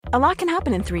A lot can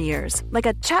happen in 3 years, like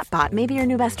a chatbot may be your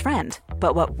new best friend.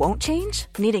 But what won't change?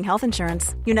 Needing health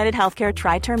insurance. United Healthcare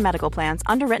Tri-Term Medical Plans,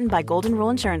 underwritten by Golden Rule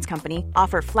Insurance Company,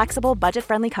 offer flexible,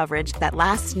 budget-friendly coverage that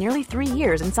lasts nearly 3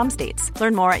 years in some states.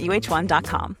 Learn more at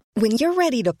uh1.com. When you're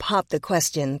ready to pop the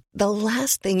question, the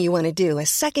last thing you want to do is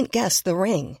second-guess the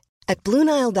ring. At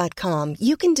BlueNile.com,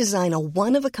 you can design a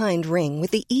one-of-a-kind ring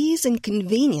with the ease and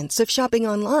convenience of shopping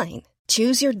online.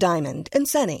 Choose your diamond and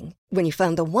setting. When you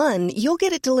find the one, you'll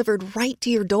get it delivered right to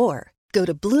your door. Go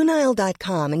to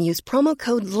BlueNile.com and use promo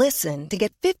code LISTEN to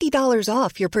get $50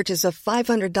 off your purchase of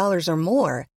 $500 or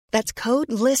more. That's code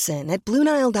LISTEN at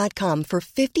BlueNile.com for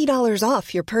 $50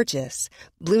 off your purchase.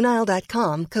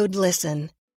 BlueNile.com, code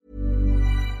LISTEN.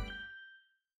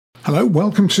 Hello,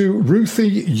 welcome to Ruthie,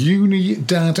 Uni,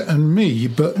 Dad and me,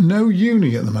 but no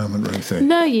uni at the moment, Ruthie.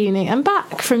 No uni. I'm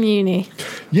back from uni.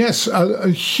 Yes, a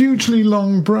hugely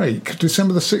long break.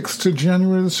 December the 6th to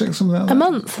January the 6th, something like that. A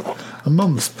month. A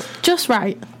month. Just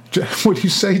right. What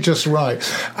you say, just right.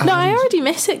 No, I already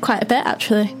miss it quite a bit,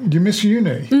 actually. You miss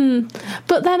uni?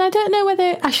 But then I don't know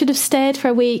whether I should have stayed for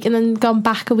a week and then gone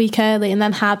back a week early and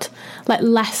then had like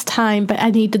less time, but I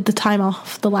needed the time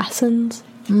off the lessons.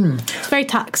 It's very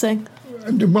taxing.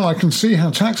 Well, I can see how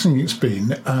taxing it's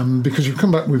been because you've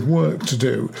come back with work to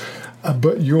do.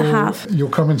 But your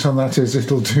comment on that is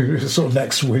it'll do sort of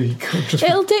next week.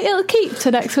 It'll keep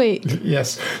to next week.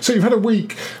 Yes. So you've had a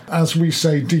week, as we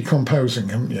say, decomposing,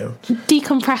 haven't you?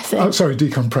 Decompressing. Oh, sorry,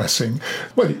 decompressing.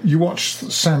 Well, you watched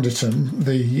Sanditon,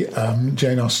 the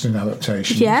Jane Austen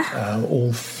adaptation. Yeah.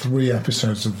 All 3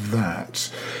 episodes of that.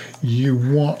 You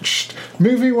watched,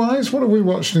 movie-wise, what have we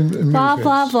watched in movies? Blah,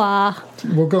 blah, blah.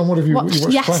 Well, go on, what have you watched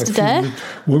watched? yesterday.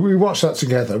 Well, we watched that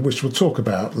together, which we'll talk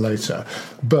about later.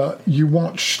 But you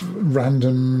watched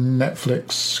random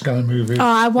Netflix kind of movies. Oh,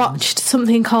 I watched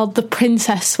something called The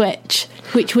Princess Switch,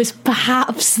 which was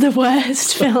perhaps the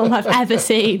worst film I've ever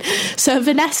seen. So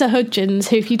Vanessa Hudgens,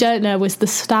 who, if you don't know, was the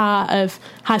star of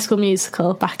High School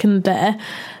Musical back in the day,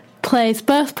 plays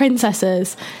both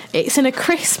princesses. It's in a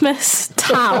Christmas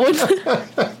town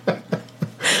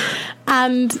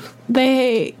and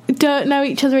they don't know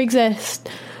each other exist,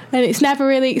 and it's never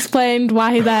really explained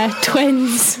why they're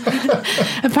twins.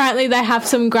 Apparently they have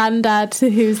some granddad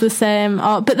who's the same,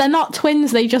 but they're not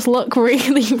twins, they just look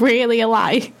really, really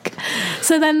alike.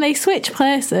 So then they switch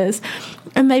places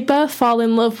and they both fall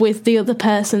in love with the other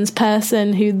person's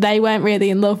person who they weren't really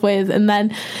in love with, and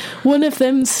then one of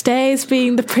them stays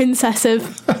being the princess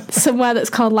of somewhere that's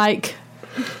called like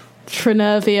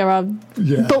Trinovia or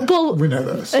we know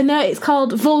this. No, it's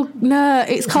called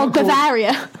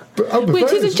Bavaria.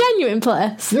 Which is a genuine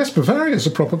place. Yes, Bavaria is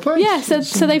a proper place. Yeah,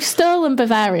 so they've stolen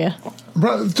Bavaria.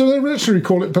 Right, do they literally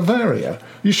call it Bavaria?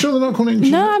 You sure they're not calling it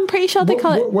No, I'm pretty sure they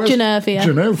call it Genovia.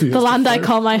 Genovia. The land Bavaria. I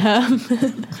call my home.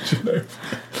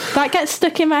 That gets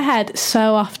stuck in my head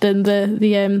so often,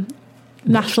 the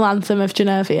national anthem of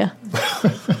Genovia.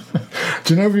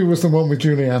 Genovia was the one with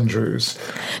Julie Andrews.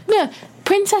 No,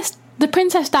 The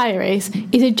Princess Diaries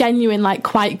is a genuine, like,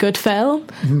 quite good film.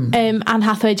 Anne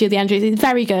Hathaway, Julie Andrews, it's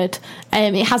very good.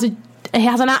 It has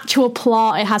an actual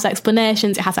plot, it has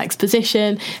explanations, it has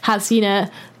exposition, it has,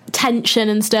 tension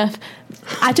and stuff.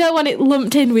 I don't want it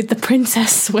lumped in with The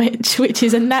Princess Switch, which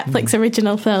is a Netflix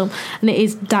original film, and it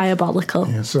is diabolical.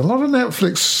 Yes, a lot of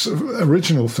Netflix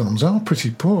original films are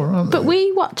pretty poor, aren't they? But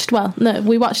we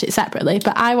watched it separately,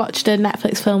 but I watched a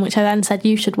Netflix film which I then said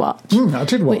you should watch. I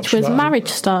did watch which was that. Marriage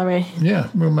Story. Yeah,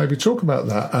 we'll maybe talk about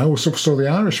that. I also saw The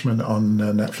Irishman on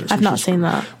Netflix. I've not seen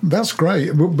that. That's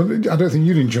great, but I don't think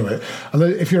you'd enjoy it. And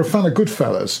if you're a fan of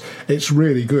Goodfellas, it's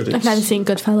really good. I've never seen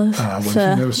Goodfellas. If you've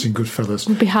never seen Goodfellas, it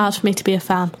would be hard for me to be a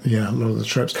fan. Yeah, a lot of the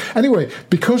tropes. Anyway,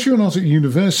 because you're not at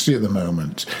university at the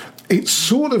moment, it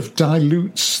sort of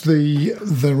dilutes the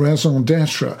raison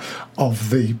d'etre of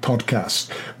the podcast,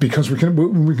 because we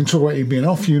can talk about you being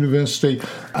off university,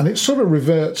 and it sort of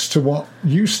reverts to what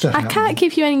used to happen. I can't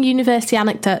give you any university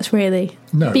anecdotes, really.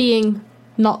 No. Being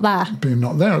not there at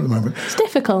the moment. It's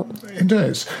difficult. It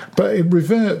is. But it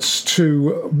reverts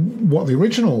to what the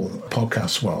original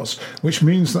podcast was, which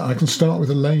means that I can start with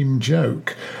a lame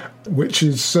joke, which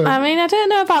is... I don't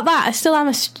know about that. I still am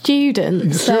a student.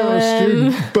 You're still a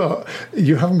student, but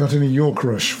you haven't got any York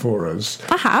Rush for us.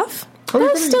 I have.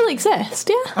 Those still exist,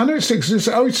 yeah. I know it exists.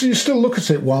 Oh, so you still look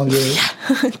at it while you're...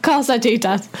 Of course I do,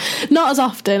 Dad. Not as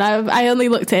often. I only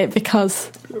looked at it because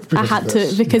I had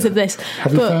to, because of this.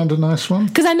 Have you found a nice one?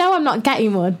 Because I know I'm not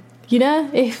getting one.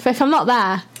 If I'm not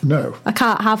there, no, I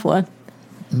can't have one.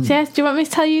 So, do you want me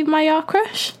to tell you my York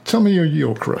Rush? Tell me your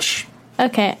York Rush.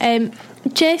 Okay.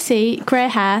 JC, grey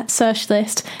hair,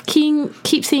 socialist,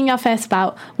 keep seeing your face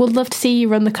about, would love to see you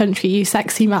run the country, you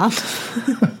sexy man.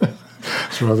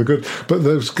 It's rather good. But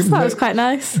that was quite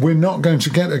nice. We're not going to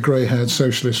get a grey-haired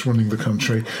socialist running the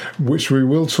country, which we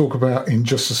will talk about in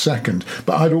just a second.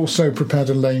 But I'd also prepared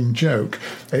a lame joke.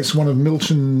 It's one of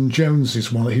Milton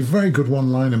Jones's one. He's a very good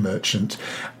one-liner merchant.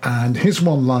 And his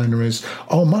one-liner is,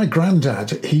 oh, my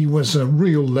granddad, he was a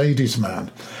real ladies' man.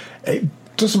 It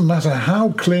doesn't matter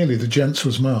how clearly the gents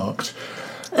was marked.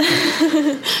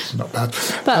 It's not bad.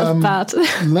 That was bad.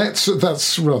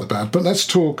 That's rather bad. But let's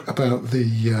talk about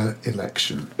the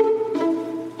election.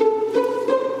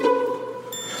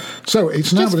 So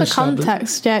it's now just been for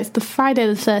context, yeah, it's the Friday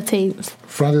the 13th.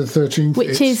 Friday the 13th, which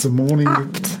it's is the morning.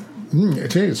 Apt.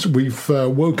 It is. We've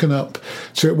woken up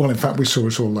to it. Well, in fact, we saw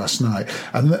it all last night,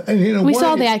 and we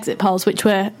saw the exit polls, which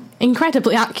were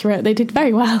incredibly accurate. They did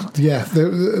very well. Yeah, the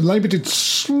Labour did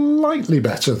slightly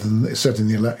better than it said in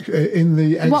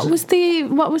the exit. What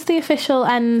was the official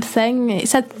end thing? It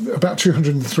said about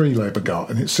 203 Labour got,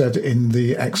 and it said in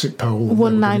the exit poll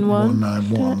 191.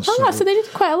 191. So they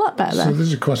did quite a lot better. So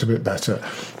this is quite a bit better,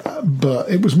 but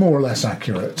it was more or less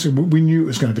accurate. We knew it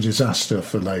was going to be a disaster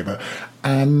for Labour.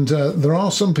 And there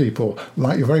are some people,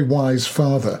 like your very wise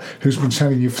father, who's been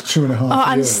telling you for 2.5 years. Oh,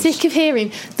 I'm sick of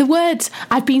hearing the words,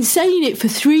 I've been saying it for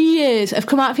 3 years, have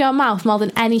come out of your mouth more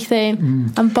than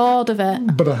anything. I'm bored of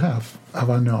it. But I have. Have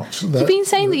I not? You've been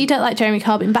saying that you don't like Jeremy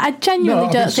Corbyn, but I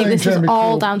genuinely don't think this is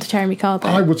all down to Jeremy Corbyn.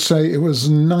 I would say it was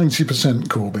 90%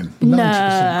 Corbyn.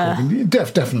 90%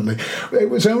 Corbyn. Definitely. It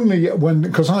was only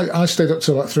because I stayed up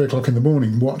till like 3 o'clock in the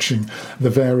morning watching the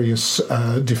various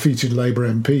defeated Labour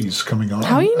MPs coming on.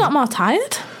 How are you not more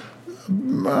tired?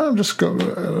 I've just got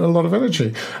a lot of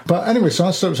energy. But anyway, so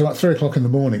I stayed up till about 3 o'clock in the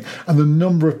morning, and the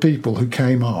number of people who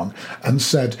came on and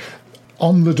said,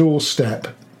 on the doorstep,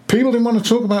 people didn't want to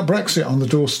talk about Brexit on the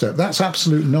doorstep. That's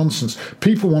absolute nonsense.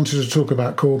 People wanted to talk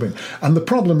about Corbyn. And the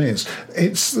problem is,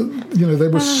 they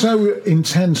were so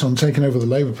intent on taking over the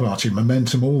Labour Party,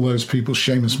 Momentum, all those people,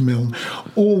 Seamus Milne,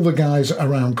 all the guys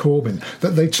around Corbyn,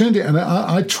 that they turned it, and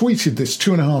I tweeted this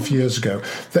 2.5 years ago,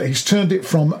 that he's turned it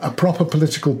from a proper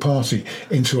political party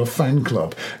into a fan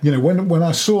club. You know, when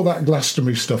I saw that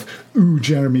Glastonbury stuff,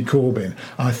 Jeremy Corbyn,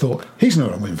 I thought, he's not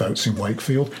going to win votes in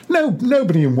Wakefield. No,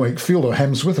 nobody in Wakefield or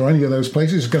Hemsworth or any of those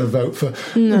places is going to vote for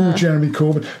Jeremy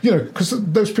Corbyn, because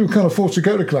those people can't afford to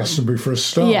go to Glastonbury for a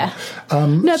start. Yeah.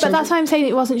 But that's why I'm saying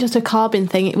it wasn't just a Corbyn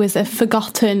thing, it was a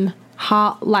forgotten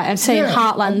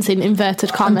heartlands in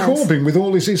inverted commas. And Corbyn, with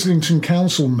all his Islington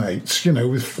Council mates,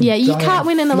 with you can't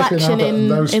win an election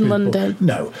in London.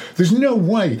 No, there's no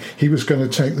way he was going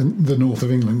to take the north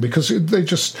of England, because they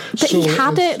just. But he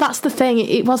had it. That's the thing.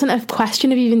 It wasn't a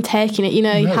question of even taking it. He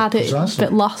had it,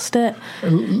 but lost it.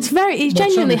 It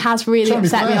genuinely has really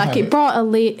upset me. Like, it brought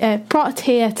a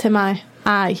tear to my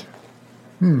eye.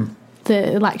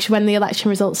 The election, when the election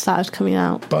results started coming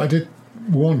out. But I did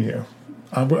warn you.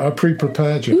 I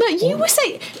pre-prepared you. No, you were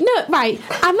saying... No, right,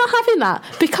 I'm not having that,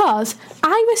 because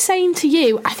I was saying to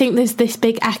you, I think there's this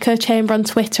big echo chamber on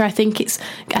Twitter, I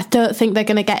don't think they're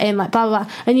going to get in, like, blah, blah,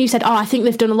 blah. And you said, I think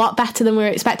they've done a lot better than we were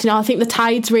expecting. I think the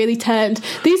tide's really turned.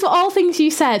 These were all things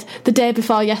you said the day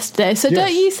before yesterday. So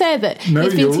don't you say that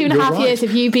it's been 2.5 years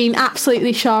of you being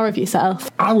absolutely sure of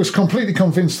yourself. I was completely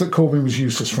convinced that Corbyn was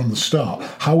useless from the start.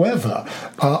 However,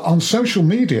 on social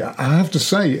media, I have to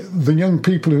say, the young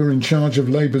people who are in charge of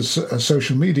Labour's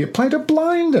social media played a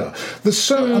blinder.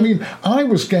 I mean, I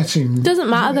was getting... Doesn't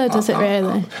matter though, does it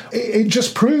really? It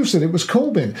just proves that it was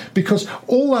Corbyn, because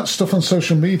all that stuff on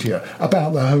social media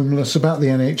about the homeless, about the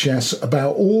NHS,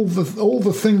 about all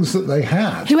the things that they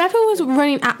had. Whoever was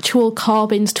running actual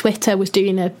Corbyn's Twitter was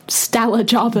doing a stellar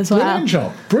job as well.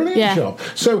 Brilliant job.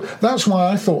 So that's why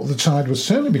I thought the tide was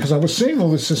turning, because I was seeing all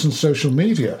this on social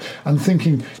media and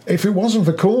thinking, if it wasn't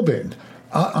for Corbyn,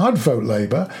 I'd vote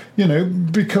Labour,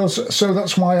 because... So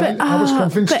that's why I was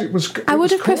convinced it was I would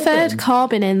have preferred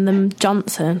Corbyn in than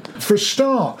Johnson. For a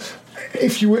start,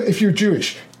 if you were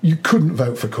Jewish, you couldn't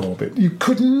vote for Corbyn. You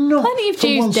could not. Plenty of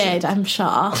Jews did, I'm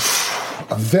sure.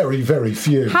 Very, very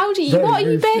few. What are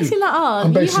you basing that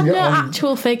on? You have no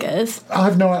actual figures. I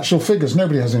have no actual figures.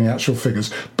 Nobody has any actual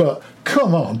figures. But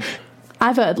come on.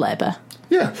 I voted Labour.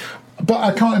 Yeah. But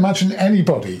I can't imagine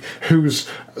anybody who's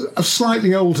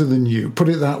slightly older than you, put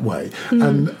it that way,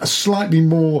 and slightly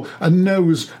more, and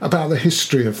knows about the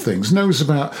history of things, knows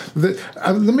about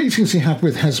the meetings he had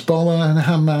with Hezbollah and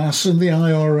Hamas and the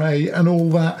IRA and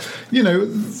all that.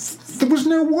 there was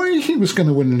no way he was going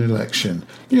to win an election.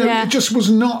 Yeah. It just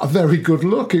was not a very good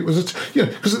look. It was,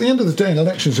 because at the end of the day, an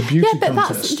election is a beauty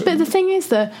contest. But the thing is,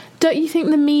 though, don't you think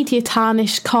the media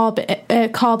tarnished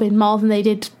Corbyn more than they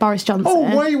did Boris Johnson?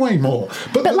 Oh, way more.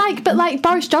 But like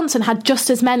Boris Johnson had just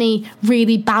as many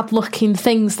really bad-looking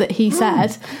things that he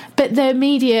said, but the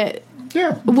media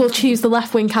will choose the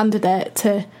left-wing candidate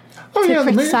to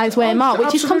criticise way more,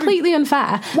 which is completely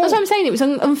unfair. That's what I'm saying. It was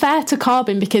unfair to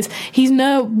Corbyn because he's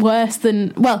no worse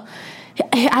than... Well,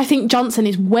 I think Johnson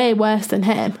is way worse than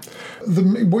him.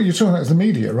 What you're talking about is the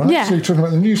media, right? Yeah. So you're talking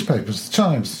about the newspapers, the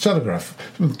Times, the Telegraph,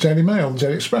 the Daily Mail, the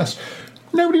Daily Express.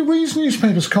 Nobody reads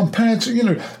newspapers compared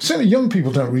to, certainly young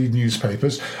people don't read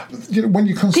newspapers. When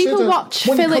you consider... People watch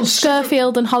Philip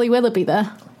Schofield and Holly Willoughby, though.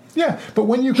 Yeah, but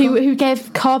when you... Who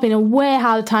gave Corbyn a way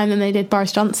harder time than they did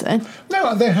Boris Johnson.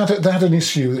 No, they had an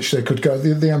issue which they could go...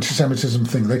 The anti-Semitism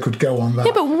thing, they could go on that.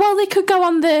 Yeah, but, they could go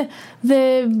on the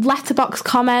letterbox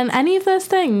comment, any of those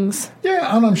things.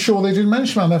 Yeah, and I'm sure they didn't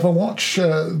mention I never watch...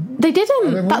 They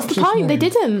didn't. That's the point. They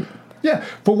didn't. Yeah,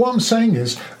 but what I'm saying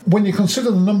is, when you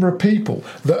consider the number of people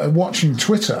that are watching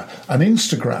Twitter and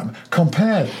Instagram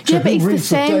compared to who reads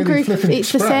the Daily Flipping Express...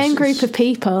 It's the same group of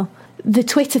people. The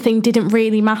Twitter thing didn't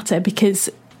really matter because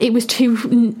it was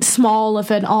too small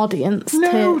of an audience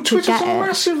to Twitter's get a it.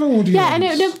 massive audience. Yeah, I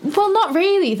know. Well, not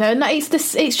really though. No, it's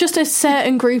just a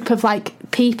certain group of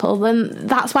people, and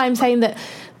that's why I'm saying that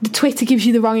the Twitter gives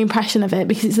you the wrong impression of it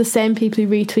because it's the same people who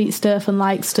retweet stuff and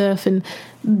like stuff, and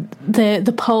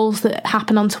the polls that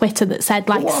happen on Twitter that said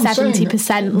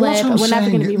 70% Labour were never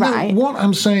going to be right. What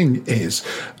I'm saying is,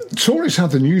 Tories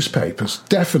had the newspapers,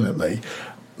 definitely.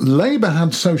 Labour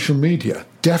had social media,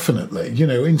 definitely,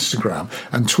 Instagram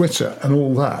and Twitter and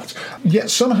all that. Yet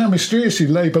somehow mysteriously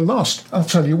Labour lost. I'll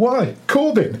tell you why.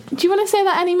 Corbyn. Do you want to say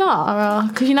that anymore?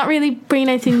 Because you're not really bringing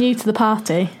anything new to the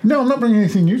party. No, I'm not bringing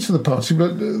anything new to the party,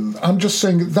 but I'm just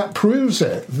saying that proves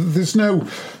it. There's no,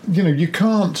 you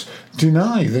can't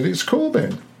deny that it's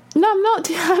Corbyn. No, I'm not.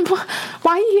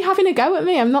 Why are you having a go at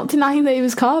me? I'm not denying that it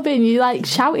was Corbyn. You're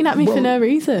shouting at me for no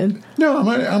reason. No,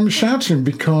 I'm shouting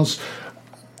because...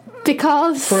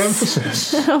 For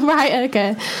emphasis. Right,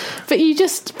 okay. But you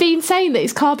just been saying that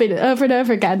it's Corbyn over and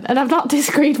over again, and I've not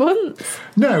disagreed once.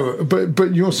 No,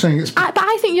 but you're saying it's... But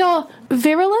I think your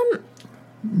virulent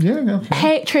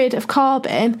hatred of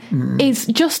Corbyn is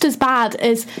just as bad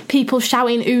as people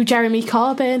shouting, "Ooh, Jeremy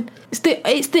Corbyn."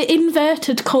 It's the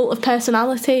inverted cult of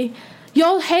personality.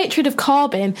 Your hatred of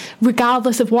Corbyn,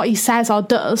 regardless of what he says or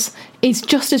does, is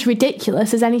just as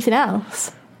ridiculous as anything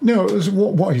else. No, it was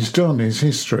what he's done is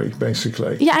history,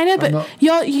 basically. Yeah, I know, but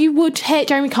you would hate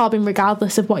Jeremy Corbyn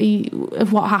regardless of what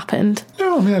happened.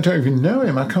 No, I don't even know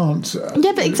him. I can't.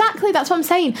 Yeah, but exactly, that's what I'm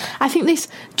saying. I think this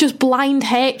just blind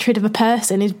hatred of a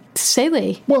person is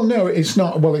silly. Well, no, it's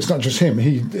not. Well, it's not just him.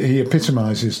 He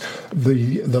epitomises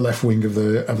the left wing of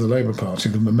the Labour Party,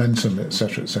 the momentum,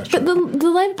 etc., etc. But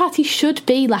the Labour Party should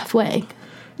be left wing.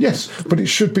 Yes, but it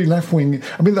should be left-wing.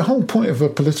 I mean, the whole point of a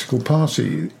political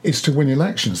party is to win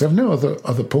elections. They have no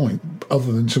other point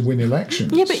other than to win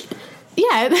elections.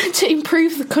 Yeah, but to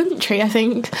improve the country, I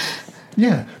think.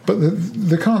 Yeah, but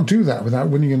they can't do that without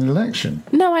winning an election.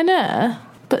 No, I know,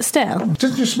 but still. It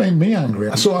doesn't just make me angry.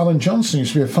 I saw Alan Johnson,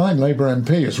 used to be a fine Labour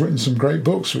MP, has written some great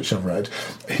books, which I've read.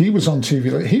 He was on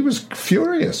TV. He was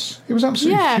furious. He was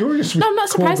absolutely furious with No, I'm not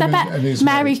surprised. Corbyn I bet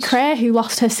Mary mates. Cray, who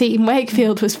lost her seat in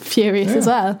Wakefield, was furious as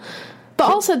well.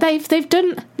 But also, they've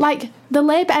done, the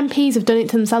Labour MPs have done it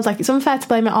to themselves. It's unfair to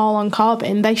blame it all on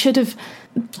Corbyn. They should have...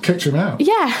 kicked him out.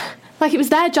 Yeah. It was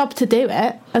their job to do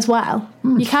it as well.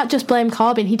 You can't just blame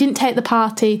Corbyn. He didn't take the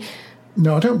party...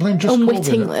 No, I don't blame just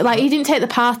unwittingly. Corbyn. He didn't take the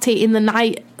party in the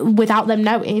night without them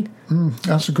knowing.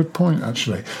 That's a good point,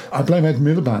 actually. I blame Ed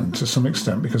Miliband to some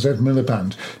extent because Ed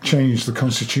Miliband changed the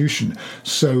constitution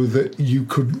so that you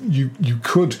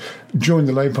could join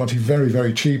the Labour Party very,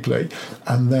 very cheaply,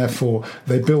 and therefore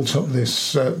they built up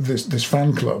this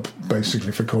fan club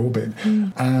basically for Corbyn,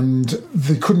 and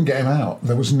they couldn't get him out.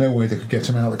 There was no way they could get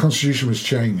him out. The constitution was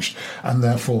changed, and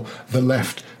therefore the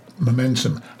left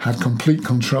momentum had complete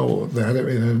control. They had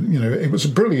it was a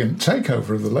brilliant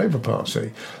takeover of the Labour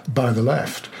Party by the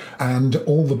left, and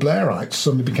all the Blairites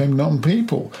suddenly became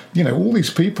non-people. All these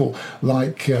people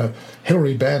like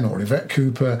Hilary Benn or Yvette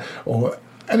Cooper or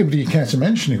anybody you care to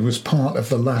mention who was part of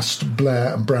the last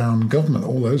Blair and Brown government,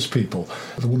 all those people.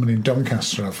 The woman in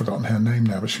Doncaster, I've forgotten her name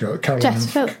now, but she got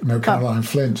Caroline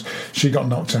Flint. She got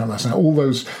knocked out last night. All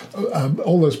those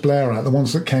Blairites, the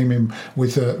ones that came in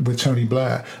with Tony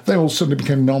Blair, they all suddenly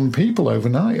became non-people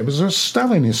overnight. It was a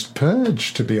Stalinist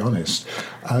purge, to be honest.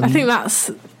 I think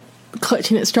that's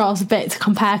clutching at straws a bit to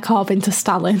compare Corbyn to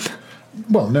Stalin.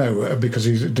 Well, no, because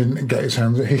he didn't get his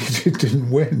hands. He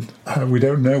didn't win. We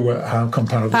don't know how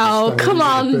comparable. Oh, come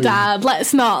on, Dad.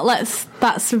 Let's not.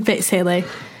 That's a bit silly.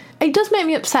 It does make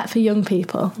me upset for young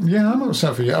people. Yeah, I'm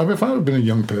upset for you. I mean, if I had been a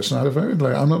young person, I'd have voted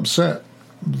Labour. I'm upset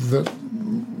that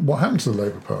what happened to the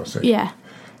Labour Party. Yeah.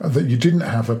 That you didn't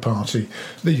have a party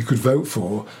that you could vote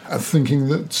for, thinking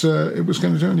that it was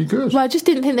going to do any good. Well, I just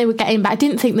didn't think they would get in, but I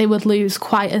didn't think they would lose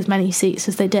quite as many seats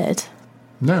as they did.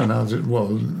 No, neither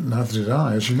did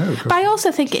I, as you know. But I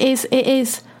also think it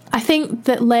is. I think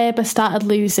that Labour started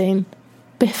losing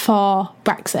before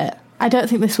Brexit. I don't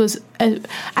think this was...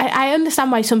 I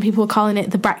understand why some people were calling it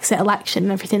the Brexit election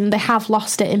and everything. They have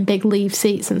lost it in big Leave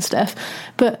seats and stuff.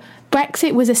 But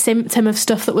Brexit was a symptom of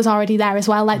stuff that was already there as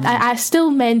well. Like, I still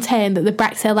maintain that the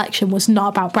Brexit election was not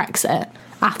about Brexit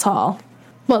at all.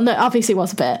 Well, no, obviously it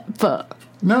was a bit, but...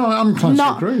 No, I'm inclined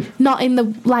to agree. Not in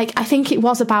the... Like, I think it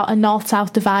was about a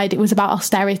north-south divide. It was about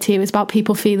austerity. It was about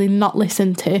people feeling not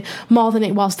listened to, more than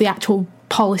it was the actual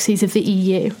policies of the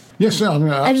EU. Yes, I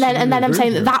mean, and then I'm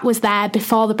saying that was there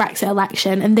before the Brexit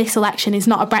election, and this election is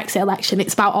not a Brexit election.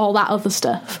 It's about all that other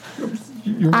stuff.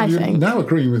 You're now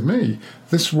agreeing with me.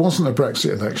 This wasn't a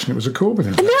Brexit election. It was a Corbyn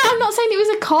election. No, I'm not saying it was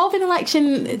a Corbyn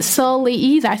election solely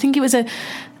either. I think it was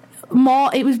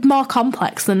more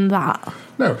complex than that.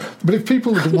 No, but if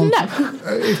people had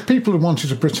wanted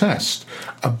to protest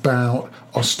about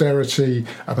austerity,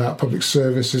 about public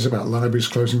services, about libraries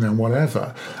closing down,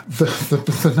 whatever,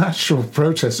 the natural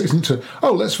protest isn't to,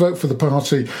 let's vote for the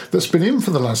party that's been in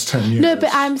for the last 10 years. No, but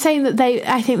I'm saying that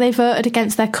I think they voted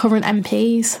against their current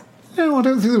MPs. No, I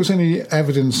don't think there was any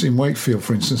evidence in Wakefield,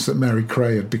 for instance, that Mary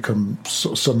Cray had become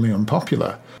sort of suddenly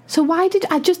unpopular. So I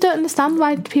just don't understand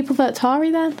why people vote Tory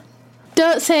then.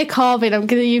 Don't say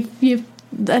Corbyn. You're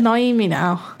annoying me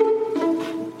now.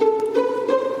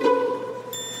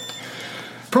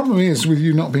 Problem is, with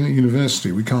you not being at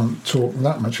university, we can't talk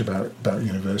that much about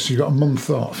university. You got a month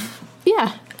off.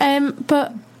 Yeah,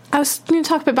 but I was going to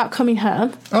talk a bit about coming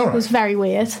home. All right. It was very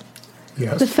weird.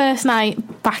 Yes. The first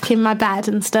night back in my bed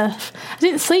and stuff. I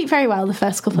didn't sleep very well the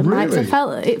first couple of nights. It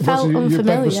felt unfamiliar. Your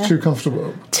bed was too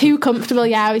comfortable? Too comfortable,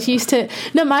 yeah. I was used to...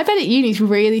 No, my bed at uni is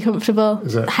really comfortable.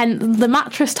 Is it? The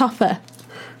mattress topper.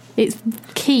 It's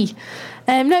key.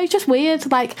 No, it's just weird.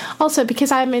 Like, also,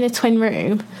 because I'm in a twin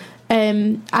room,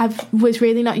 I was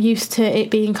really not used to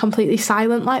it being completely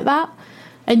silent like that.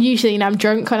 And usually, I'm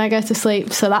drunk when I go to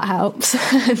sleep, so that helps.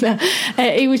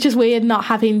 It was just weird not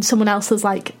having someone else's,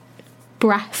 like,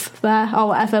 breath there or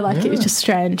whatever. It was just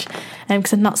strange.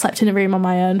 Because I've not slept in a room on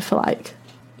my own for, like,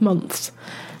 months.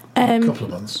 A couple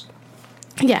of months.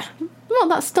 Yeah. Well,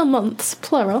 that's still months,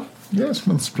 plural. Yes,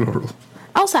 months, plural.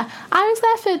 Also, I was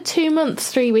there for 2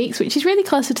 months, 3 weeks, which is really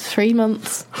closer to 3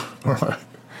 months. All right.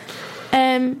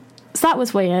 So that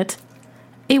was weird.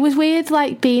 It was weird,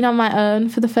 being on my own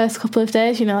for the first couple of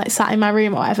days, sat in my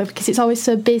room or whatever, because it's always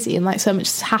so busy and, so much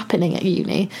is happening at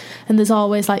uni, and there's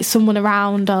always, someone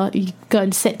around, or you go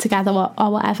and sit together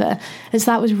or whatever. And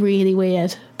so that was really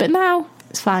weird. But now,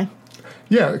 it's fine.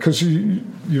 Yeah, because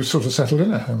you've sort of settled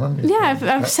in at home, haven't you? Yeah,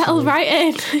 I've settled right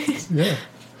in. Yeah.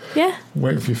 Yeah.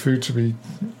 Waiting for your food to be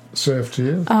served to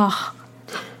you. Oh,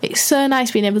 it's so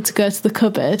nice being able to go to the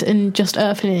cupboard and just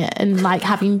opening it and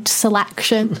having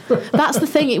selection. That's the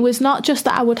thing. It was not just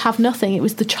that I would have nothing, it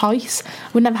was the choice. I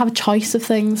would never have a choice of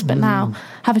things, but now I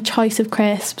have a choice of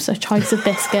crisps, a choice of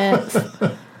biscuits,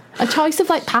 a choice of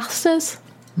pastas.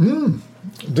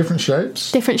 Different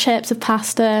shapes. Different shapes of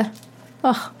pasta.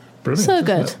 Oh, brilliant. So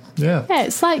good. Yeah. Yeah,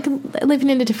 it's like living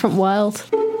in a different world.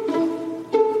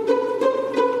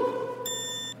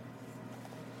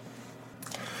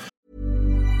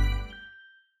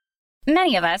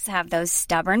 Many of us have those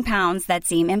stubborn pounds that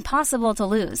seem impossible to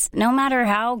lose, no matter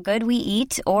how good we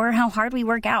eat or how hard we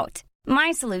work out.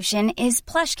 My solution is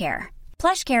PlushCare.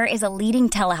 PlushCare is a leading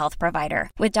telehealth provider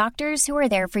with doctors who are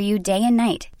there for you day and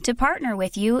night to partner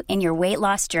with you in your weight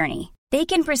loss journey. They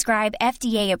can prescribe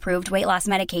FDA-approved weight loss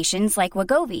medications like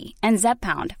Wegovy and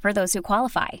Zepbound for those who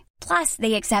qualify. Plus,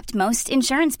 they accept most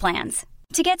insurance plans.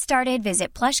 To get started,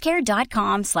 visit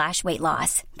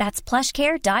plushcare.com/weightloss. That's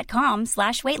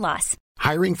plushcare.com/weightloss.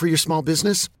 Hiring for your small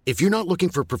business? If you're not looking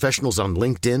for professionals on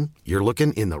LinkedIn, you're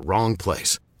looking in the wrong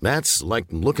place. That's like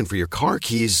looking for your car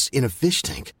keys in a fish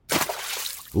tank.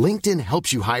 LinkedIn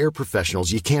helps you hire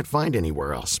professionals you can't find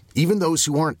anywhere else, even those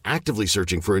who aren't actively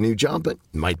searching for a new job but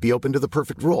might be open to the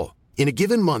perfect role. In a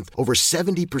given month, over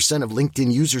 70% of LinkedIn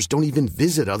users don't even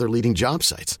visit other leading job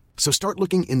sites. So start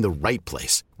looking in the right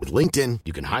place. With LinkedIn,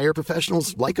 you can hire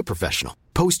professionals like a professional.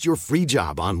 Post your free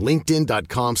job on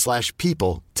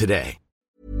linkedin.com/people today.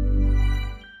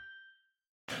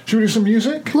 Should we do some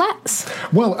music? Let's.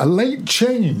 Well, a late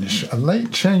change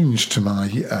to my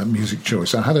music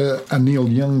choice. I had a Neil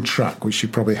Young track, which you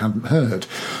probably hadn't heard.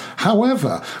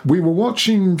 However, we were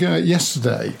watching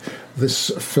yesterday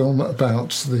this film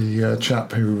about the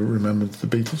chap who remembered the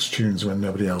Beatles tunes when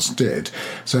nobody else did.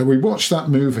 So we watched that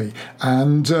movie,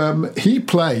 and he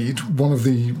played one of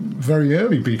the very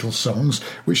early Beatles songs,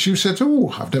 which you said,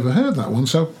 oh, I've never heard that one,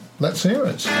 so let's hear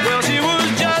it. Well, she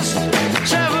was just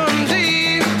 17.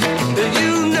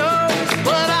 You know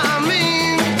what I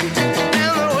mean.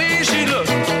 And the way she looked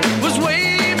was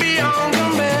way beyond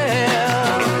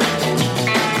compare.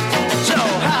 So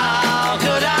how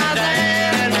could I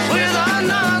dance with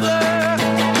another?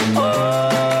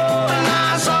 Oh, and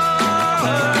I saw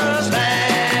her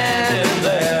stand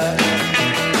there.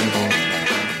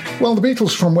 Well, the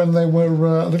Beatles from when they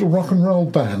were a little rock and roll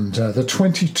band, the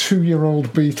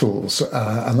 22-year-old Beatles,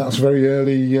 and that was a very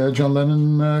early John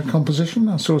Lennon composition.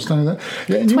 I saw it standing there.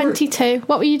 Yeah, and 22.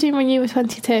 What were you doing when you were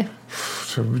 22?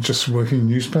 So just working in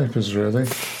newspapers, really.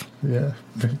 Yeah.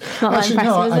 Not that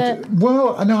impressive, is it?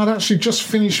 I'd actually just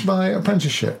finished my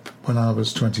apprenticeship when I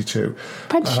was 22.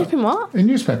 Apprenticeship in what? In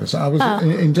newspapers. I was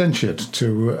indentured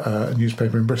to a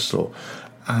newspaper in Bristol,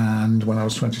 and when I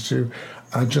was 22,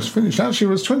 I just finished. Actually,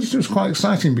 when I was 22, it was quite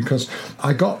exciting because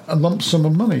I got a lump sum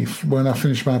of money when I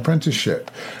finished my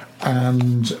apprenticeship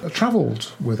and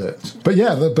travelled with it. But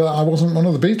yeah, but I wasn't one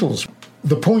of the Beatles.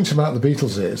 The point about the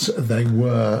Beatles is they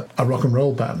were a rock and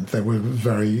roll band. They were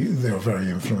very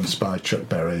influenced by Chuck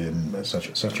Berry and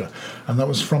etc. etc. And that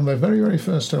was from their very, very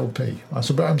first LP.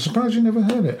 I'm surprised you never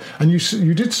heard it. And you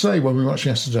did say when we watched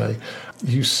yesterday,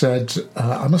 you said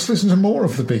I must listen to more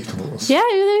of the Beatles. Yeah,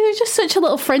 they're just such a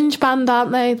little fringe band,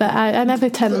 aren't they? That I never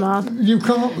turn them on. You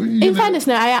can't. In fairness,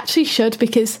 no, I actually should,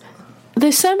 because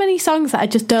there's so many songs that I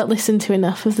just don't listen to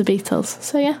enough of the Beatles.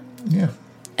 So yeah. Yeah.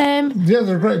 Yeah,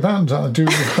 they're a great band. I'm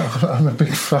a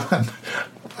big fan.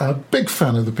 A big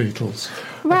fan of the Beatles.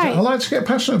 Right. I like to get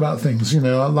passionate about things.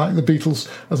 I like the Beatles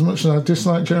as much as I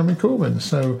dislike Jeremy Corbyn.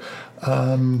 So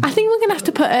I think we're going to have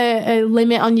to put a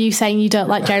limit on you saying you don't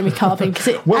like Jeremy Corbyn,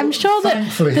 because I'm sure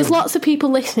that there's lots of people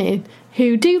listening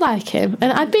who do like him,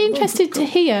 and I'd be interested to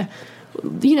hear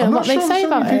what they say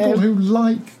about him. People who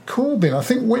like Corbyn. I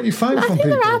think what you find from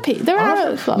people... There are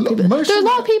a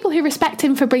lot of people who respect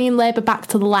him for bringing Labour back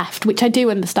to the left, which I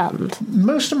do understand.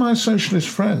 Most of my socialist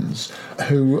friends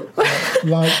who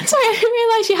like... Sorry, I didn't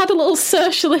realise you had a little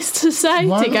socialist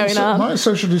society going on. My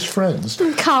socialist friends...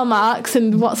 Karl Marx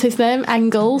and what's his name?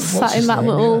 Engels, sat in that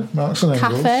little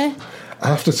cafe. I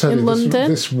have to tell you, London.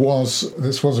 This was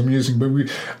amusing. But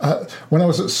when I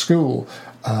was at school,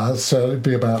 so it'd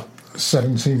be about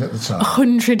 17 at the time.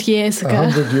 100 years ago.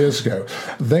 100 years ago.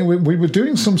 We were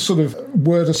doing some sort of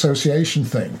word association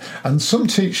thing, and some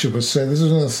teacher was saying, this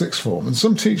is another sixth form, and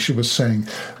some teacher was saying,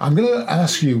 I'm going to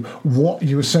ask you what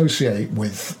you associate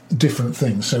with different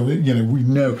things. So, we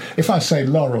know, if I say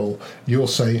Laurel, you'll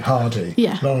say Hardy.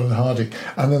 Yeah. Laurel and Hardy.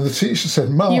 And then the teacher said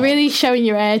Marx. You're really showing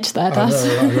your age there, Daz.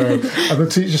 I know. And the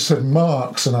teacher said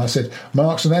Marx, and I said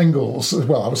Marx and Engels.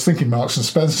 Well, I was thinking Marx and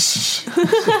Spencer.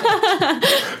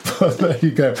 But there you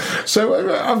go.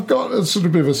 So I've got a sort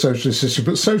of bit of a socialist history,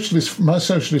 but my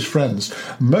socialist friends,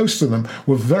 most of them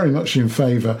were very much in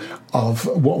favour of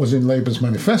what was in Labour's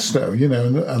manifesto,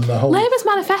 and the whole... Labour's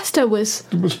manifesto was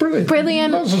brilliant.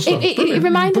 Brilliant. It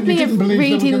reminded me of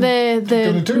reading the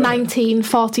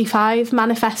 1945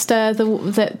 manifesto,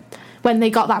 that when they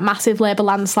got that massive Labour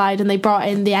landslide and they brought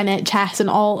in the NHS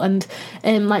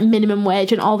and like minimum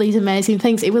wage and all these amazing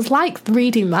things. It was like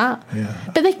reading that. Yeah.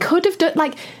 But they could have done,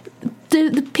 like...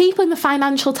 The people in the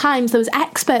Financial Times, there was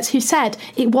experts who said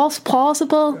it was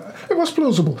plausible. It was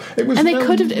plausible. It was, and they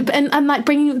could have, and like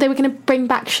they were going to bring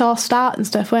back Sure Start and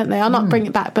stuff, weren't they? Or not bring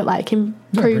it back, but like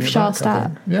improve Sure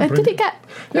Start. Did it get?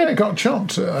 Yeah, it got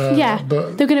chopped.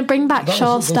 But they were going to bring back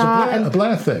Sure Start. A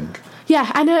Blair thing. Yeah,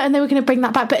 I know, and they were going to bring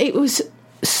that back, but it was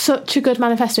such a good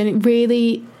manifesto, and it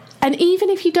really. And even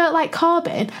if you don't like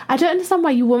Corbyn, I don't understand why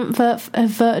you wouldn't have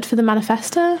voted for the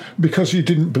manifesto. Because you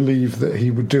didn't believe that he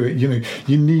would do it. You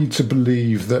need to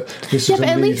believe that this is a leader.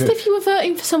 Yeah, but at least if you were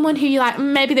voting for someone who you're like,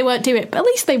 maybe they won't do it, but at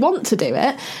least they want to do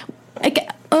it,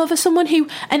 over someone who...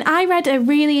 And I read a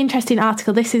really interesting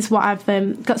article, this is what I've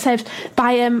got saved,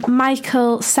 by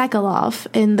Michael Segalov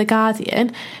in The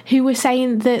Guardian, who was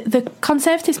saying that the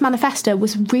Conservatives' manifesto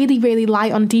was really, really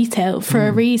light on detail for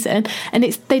a reason, and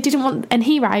they didn't want... And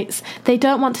he writes, they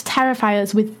don't want to terrify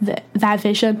us with their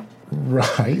vision.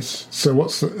 Right. So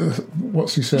what's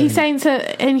he saying? He's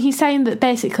saying that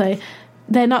basically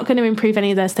they're not going to improve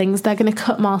any of those things, they're going to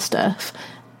cut more stuff.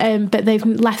 but they've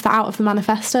left that out of the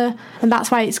manifesto, and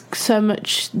that's why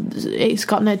it's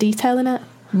got no detail in it.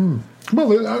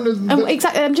 Well,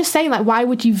 Exactly. I'm just saying, like, why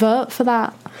would you vote for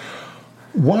that?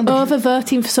 why would Over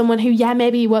voting for someone who,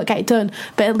 maybe you won't get it done,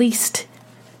 but at least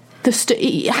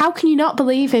how can you not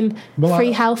believe in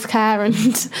free healthcare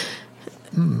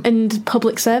and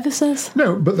public services?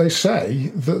 No, but they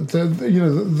say that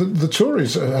the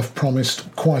Tories have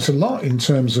promised quite a lot in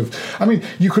terms of. I mean,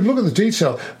 you could look at the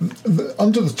detail.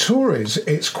 Under the Tories,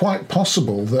 it's quite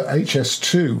possible that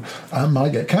HS2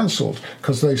 might get cancelled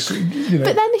because they,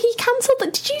 But then he cancelled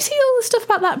it. Did you see all the stuff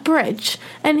about that bridge?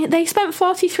 And they spent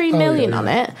 43 million on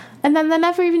it, and then they're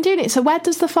never even doing it. So where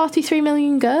does the 43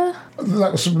 million go?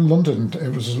 That was from London.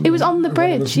 It was on the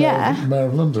bridge, Mayor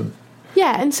of London.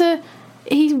 Yeah, and so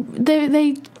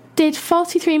they did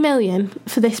 43 million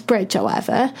for this bridge or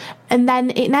whatever, and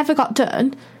then it never got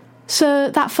done. So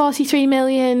that 43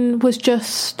 million was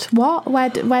just what? Where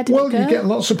did it go? Well, you get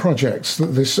lots of projects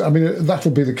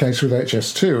that'll be the case with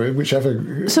HS2,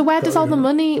 whichever. So where's all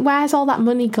that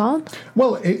money gone?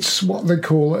 Well, it's what they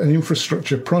call an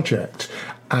infrastructure project.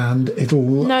 And it'll...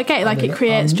 No, I get it, it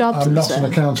creates jobs I'm and not stuff.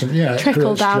 an accountant,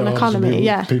 Trickle-down economy,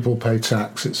 People pay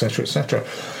tax, etc., etc.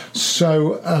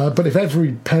 So, but if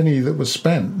every penny that was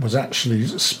spent was actually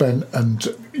spent and,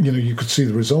 you could see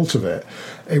the result of it,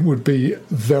 it would be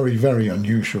very, very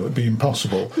unusual. It'd be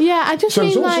impossible. Yeah, I just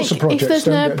mean, if there's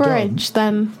no bridge,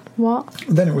 then what?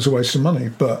 Then it was a waste of money,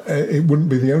 but it wouldn't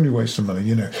be the only waste of money,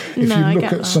 If you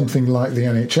look at something like the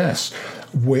NHS,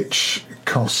 which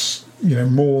costs...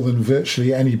 more than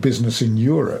virtually any business in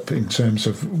Europe in terms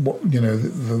of what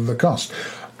the cost.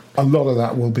 A lot of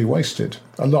that will be wasted.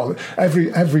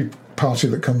 Every party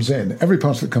that comes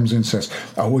in says,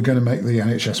 "Oh, we're going to make the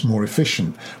NHS more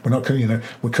efficient. We're not going,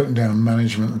 we're cutting down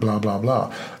management, blah blah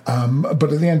blah."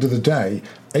 But at the end of the day,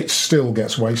 it still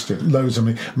gets wasted.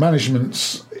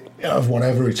 Management's of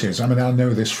whatever it is. I mean, I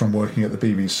know this from working at the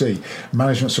BBC.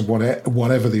 Managements of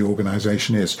whatever the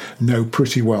organisation is know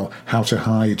pretty well how to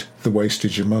hide the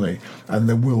wastage of money, and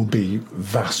there will be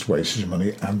vast wastage of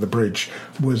money, and the bridge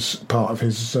was part of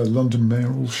his London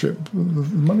mayoralship,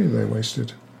 the money they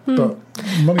wasted. But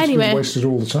money's been wasted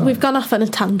all the time. We've gone off on a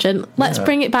tangent. Let's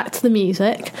bring it back to the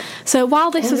music. So while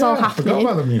this was all happening... I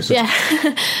forgot about the music.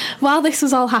 Yeah. While this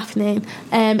was all happening,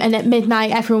 and at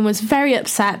midnight everyone was very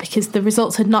upset because the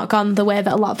results had not gone the way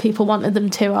that a lot of people wanted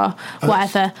them to, or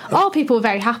whatever. All people were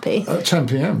very happy. At 10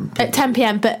 p.m. At 10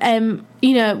 p.m, but...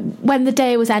 when the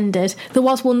day was ended, there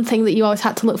was one thing that you always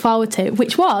had to look forward to,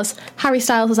 which was Harry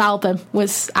Styles' album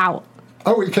was out.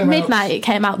 Oh, it came midnight. Out. It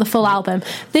came out, the full album.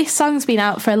 This song's been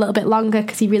out for a little bit longer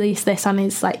because he released this on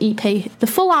his EP. The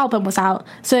full album was out.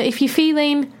 So if you're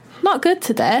feeling not good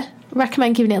today,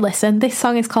 recommend giving it a listen. This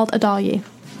song is called Adore You.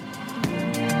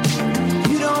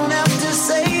 You don't have to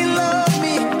say you love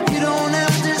me. You don't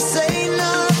have to say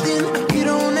nothing. You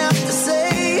don't have to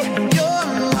say you're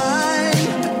mine,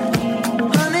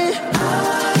 honey.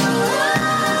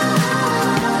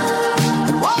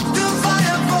 Walk through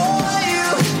fire for you.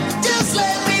 Just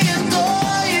let me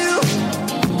adore you,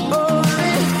 oh,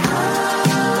 honey.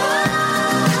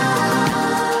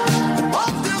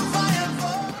 Walk through fire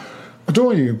for you.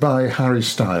 Adore You by Harry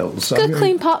Styles. Good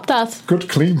clean pop, Dad. Good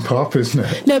clean pop, isn't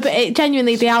it? No, but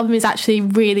genuinely, the album is actually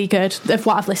really good. Of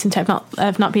what I've listened to,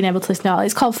 I've not been able to listen to it all.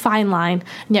 It's called Fine Line,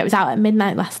 and it was out at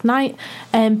midnight last night.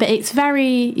 But it's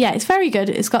very good.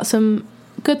 It's got some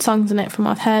good songs in it from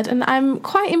what I've heard, and I'm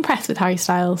quite impressed with Harry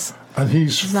Styles. And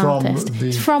he's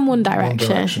from One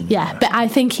Direction. Yeah, but I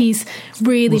think he's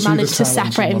really managed to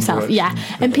separate himself. Yeah,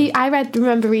 and I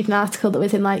remember reading an article that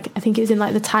was in I think it was in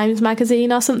the Times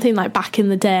magazine or something back in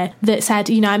the day, that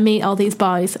said, I meet all these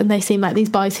boys and they seem like these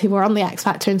boys who were on the X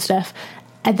Factor and stuff,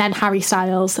 and then Harry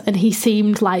Styles, and he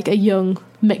seemed like a young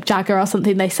Mick Jagger or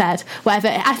something. They said whatever.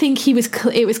 I think it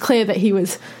was clear that he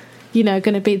was, going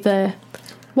to be the.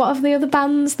 What of the other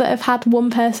bands that have had one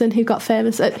person who got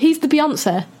famous? He's the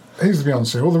Beyonce. He's the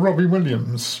Beyonce, or the Robbie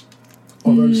Williams.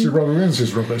 Although you see, Robbie Williams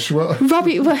is rubbish.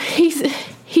 Robbie, is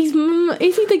he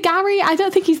the Gary? I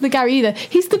don't think he's the Gary either.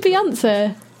 He's the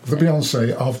Beyonce. The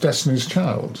Beyonce of Destiny's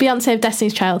Child. Beyonce of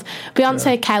Destiny's Child.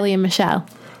 Beyonce, Kelly and Michelle.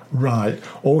 Right.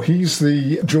 Or he's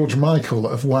the George Michael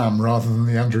of Wham rather than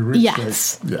the Andrew Ridgeley.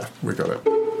 Yes. Yeah, we got it.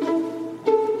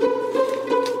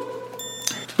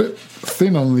 Bit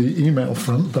thin on the email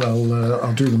front, but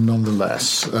I'll do them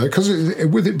nonetheless. Because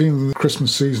with it being the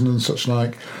Christmas season and such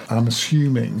like, I'm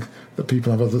assuming that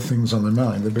people have other things on their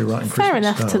mind. They'd be writing Fair Christmas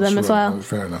enough to cards, them as well.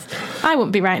 Fair enough. I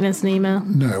wouldn't be writing us an email.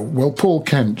 No. Well, Paul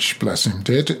Kench, bless him,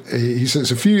 did. He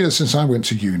says, a few years since I went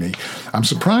to uni, I'm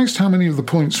surprised how many of the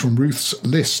points from Ruth's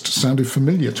list sounded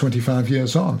familiar 25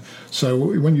 years on.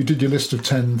 So when you did your list of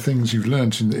 10 things you've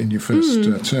learnt in your first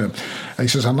term, he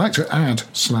says, I'd like to add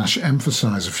 /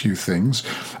 emphasise a few things.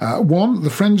 One, the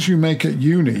friends you make at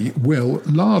uni will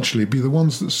largely be the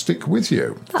ones that stick with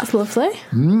you. That's lovely.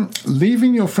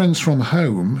 Leaving your friends from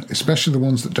home, especially the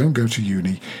ones that don't go to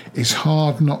uni, is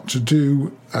hard not to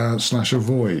do /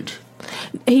 avoid.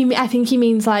 I think he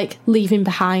means like leaving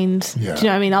behind. Yeah. Do you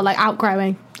know what I mean? Or like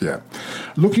outgrowing. Yeah.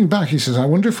 Looking back, he says, I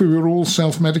wonder if we were all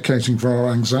self-medicating for our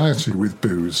anxiety with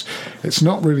booze. It's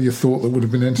not really a thought that would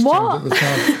have been entertained at the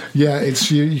time. Yeah,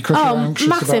 it's you because you're anxious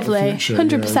massively, about the future.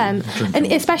 100%.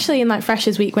 And especially in like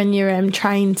Freshers Week when you're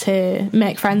trying to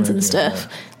make friends and stuff.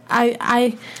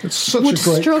 I it's such would a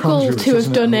great struggle conduit, to have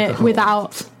isn't it, done it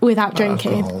alcohol? without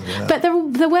drinking. Alcohol, yeah. But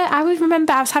there were. I would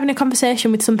remember I was having a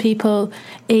conversation with some people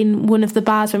in one of the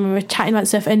bars when we were chatting about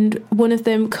stuff, and one of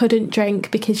them couldn't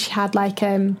drink because she had like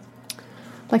a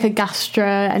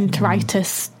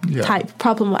gastroenteritis type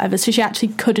problem, whatever. So she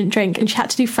actually couldn't drink, and she had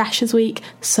to do Freshers Week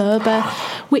sober,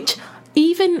 which.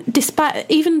 Even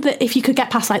if you could get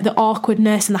past like the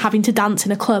awkwardness and the having to dance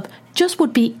in a club, just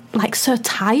would be like so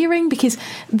tiring because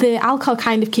the alcohol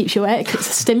kind of keeps you awake. It's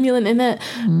a stimulant in it,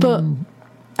 but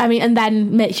I mean, and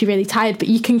then makes you really tired. But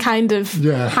you can kind of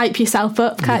hype yourself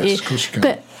up, can't you? Of course you can.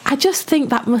 But I just think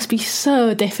that must be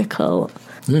so difficult.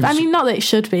 Yes. I mean, not that it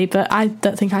should be, but I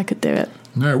don't think I could do it.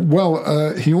 No,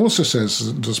 well, he also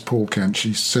says, does Paul Kench,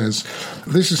 he says,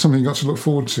 this is something you've got to look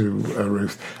forward to,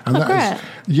 Ruth. And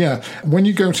great. When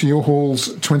you go to your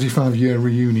hall's 25-year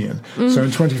reunion, so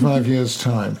in 25 years'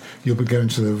 time, you'll be going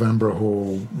to the Vanbrugh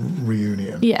Hall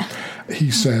reunion. Yeah.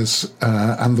 He says,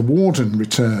 and the warden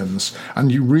returns,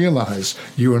 and you realise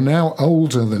you are now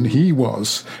older than he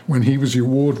was when he was your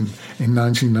warden in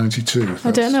 1992.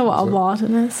 I don't know what a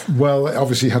warden is. Well,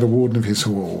 obviously he had a warden of his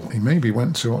hall. He maybe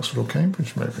went to Oxford or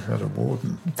Cambridge, maybe had a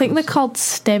warden. I think they're called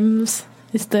stims,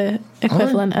 is the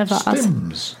equivalent of that.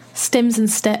 Stims? Stims and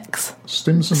sticks.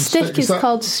 Stims and sticks. Stick is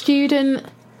called student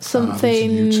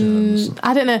something.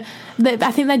 I don't know.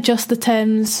 I think they're just the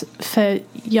terms for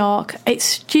York. It's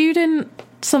student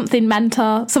something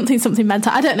mentor, something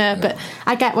mentor. I don't know, but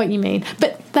I get what you mean.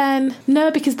 But then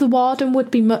no, because the warden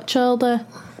would be much older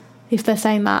if they're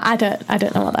saying that. I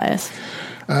don't know what that is.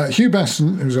 Hugh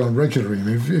Besson, who's on regular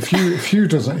email, if Hugh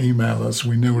doesn't email us,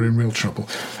 we know we're in real trouble,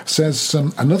 says,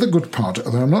 another good pod,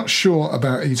 although I'm not sure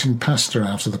about eating pasta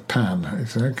out of the pan.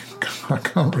 I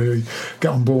can't really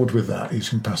get on board with that,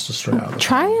 eating pasta straight out of the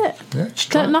Try pan. it. Yeah,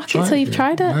 Don't knock it till you've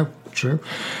tried it. No, true.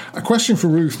 A question for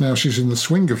Ruth now she's in the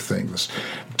swing of things.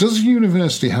 Does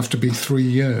university have to be 3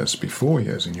 years, be 4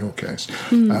 years in your case?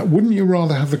 Wouldn't you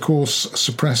rather have the course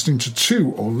suppressed into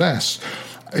 2 or less?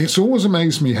 It's always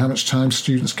amazed me how much time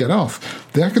students get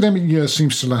off. The academic year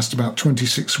seems to last about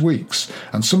 26 weeks,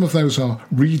 and some of those are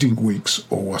reading weeks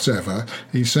or whatever,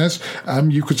 he says.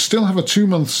 You could still have a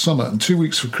 2-month summer and 2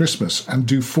 weeks for Christmas and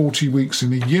do 40 weeks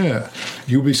in a year.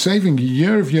 You'll be saving a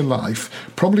year of your life,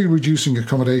 probably reducing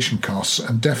accommodation costs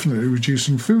and definitely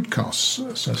reducing food costs,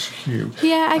 says Hugh.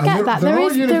 Yeah, I get that. There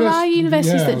are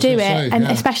universities that do it, and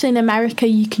especially in America,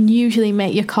 you can usually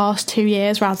make your course 2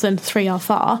 years rather than 3 or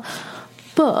 4.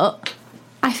 But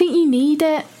I think you need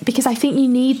it because I think you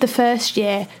need the first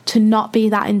year to not be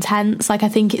that intense. Like, I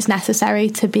think it's necessary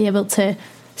to be able to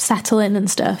settle in and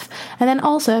stuff. And then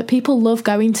also, people love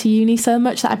going to uni so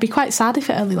much that I'd be quite sad if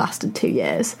it only lasted 2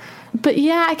 years. But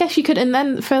yeah, I guess you could. And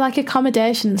then for like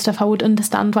accommodation and stuff, I would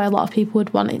understand why a lot of people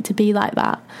would want it to be like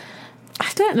that. I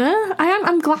don't know.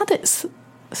 I'm glad it's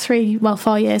 4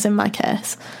 years in my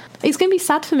case. It's going to be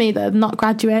sad for me, though, not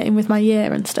graduating with my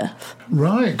year and stuff.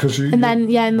 Right, because you... And then,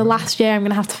 in the last year, I'm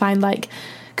going to have to find, like...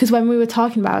 Because when we were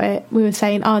talking about it, we were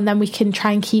saying, and then we can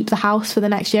try and keep the house for the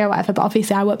next year or whatever, but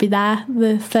obviously I won't be there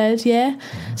the third year,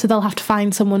 so they'll have to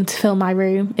find someone to fill my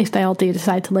room if they all do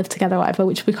decide to live together or whatever,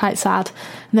 which will be quite sad.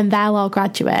 And then they'll all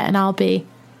graduate, and I'll be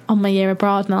on my year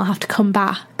abroad, and I'll have to come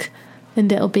back,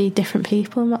 and it'll be different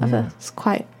people and whatever. Yeah. It's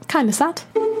kind of sad.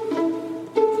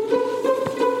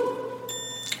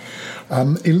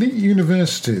 Elite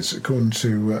universities, according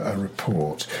to a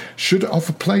report, should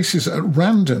offer places at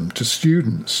random to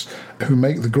students who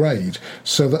make the grade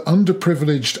so that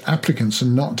underprivileged applicants are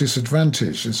not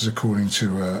disadvantaged. This is according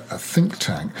to a think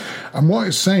tank. And what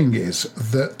it's saying is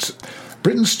that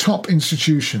Britain's top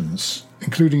institutions,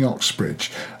 including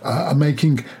Oxbridge, are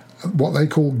making what they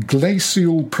call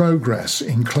glacial progress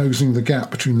in closing the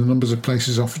gap between the numbers of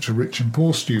places offered to rich and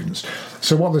poor students.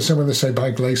 So what they say when they say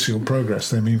by glacial progress,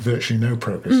 they mean virtually no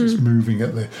progress. It's moving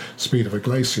at the speed of a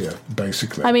glacier,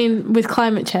 basically. I mean, with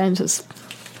climate change,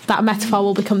 that metaphor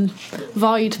will become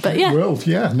void, but yeah. Well,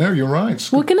 yeah, no, you're right.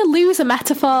 We're going to lose a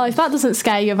metaphor if that doesn't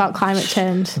scare you about climate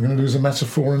change. We're going to lose a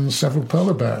metaphor in several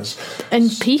polar bears.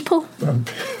 And people. And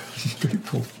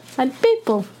people. And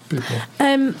people.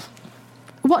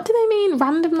 What do they mean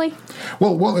randomly?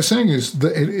 Well, what they're saying is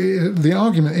that the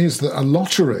argument is that a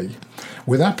lottery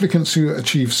with applicants who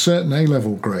achieve certain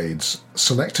A-level grades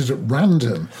selected at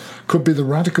random could be the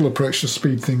radical approach to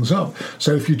speed things up.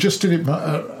 So if you just did it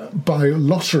by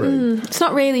lottery... It's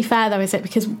not really fair, though, is it?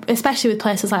 Because especially with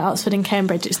places like Oxford and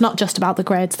Cambridge, it's not just about the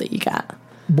grades that you get.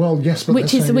 Well, yes, but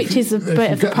which is a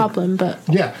bit of a problem, but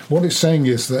yeah, what it's saying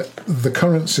is that the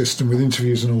current system with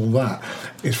interviews and all that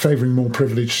is favouring more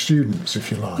privileged students,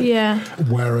 if you like. Yeah.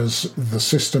 Whereas the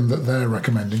system that they're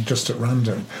recommending, just at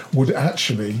random, would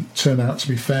actually turn out to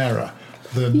be fairer.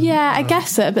 Yeah, I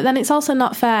guess so, but then it's also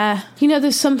not fair. You know,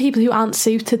 there's some people who aren't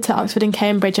suited to Oxford and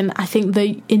Cambridge, and I think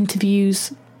the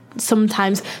interviews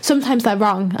sometimes they're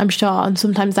wrong, I'm sure, and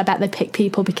sometimes I bet they pick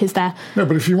people because they're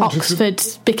because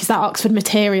they're Oxford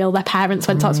material, their parents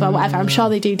went to Oxford or whatever. I'm sure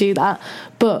they do that,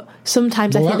 but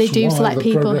sometimes I think they do select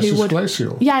people who would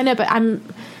glacial. Yeah, I know, but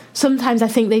sometimes I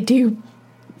think they do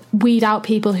weed out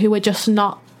people who are just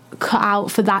not cut out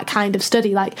for that kind of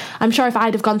study. Like, I'm sure if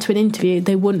I'd have gone to an interview,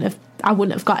 I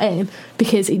wouldn't have got in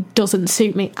because it doesn't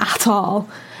suit me at all.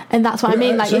 And that's what I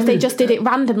mean, like, if they just did it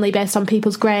randomly based on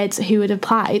people's grades who had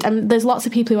applied, and there's lots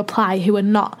of people who apply who are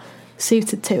not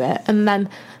suited to it, and then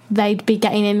they'd be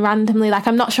getting in randomly. Like,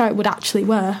 I'm not sure it would actually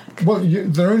work. Well,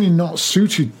 they're only not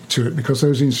suited to it because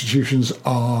those institutions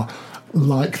are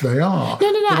like they are. No,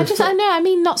 I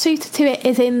mean not suited to it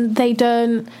as in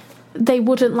they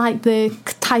wouldn't like the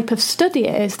type of study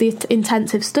it is, the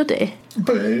intensive study.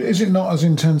 But is it not as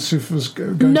intensive as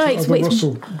going to the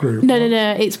Russell group? No.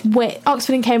 It's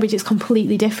Oxford and Cambridge is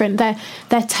completely different. Their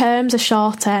terms are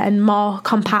shorter and more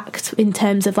compact in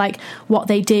terms of like what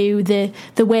they do. The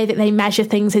way that they measure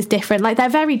things is different. Like, they're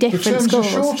very different schools.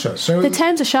 The terms are shorter. So the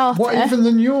terms are shorter. What, even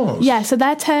than yours? Yeah, so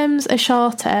their terms are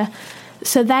shorter.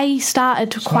 So they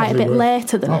started quite a bit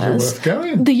later than us. Worth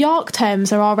going. The York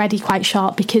terms are already quite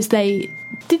short because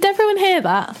Did everyone hear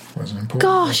that? Was an important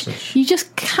Gosh, message. You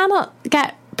just cannot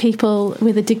get people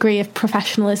with a degree of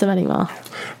professionalism anymore.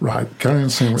 Right, carry on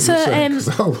saying what you're saying, because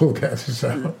that will get us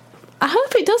out. I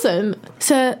hope it doesn't.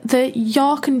 So the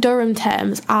York and Durham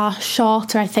terms are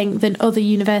shorter, I think, than other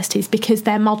universities because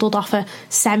they're modelled off a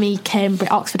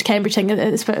semi-Cambridge, Oxford-Cambridge thing.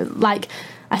 Like,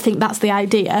 I think that's the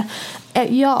idea.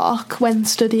 At York, when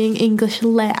studying English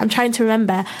Lit, I'm trying to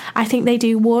remember, I think they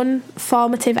do one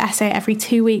formative essay every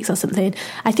 2 weeks or something.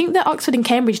 I think that Oxford and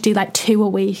Cambridge do like 2 a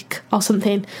week or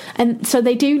something. And so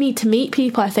they do need to meet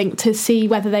people, I think, to see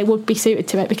whether they would be suited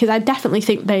to it, because I definitely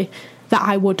think that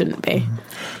I wouldn't be.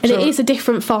 And so, it is a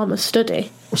different form of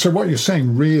study. So what you're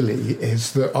saying really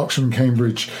is that Oxford and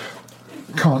Cambridge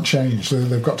can't change.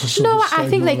 They've got to sort of stay I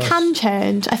think they can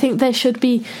change. I think there should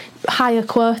be higher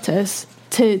quotas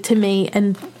to meet,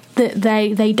 and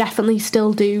they definitely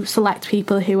still do select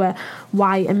people who are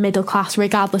white and middle class,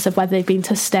 regardless of whether they've been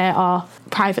to state or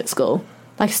private school.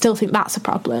 I still think that's a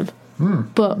problem.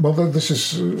 But well, this is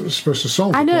supposed to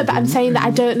solve. I know, but I'm saying that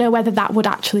I don't know whether that would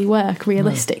actually work,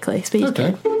 realistically speaking.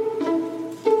 Okay.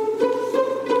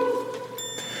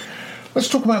 Let's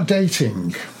talk about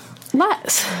dating.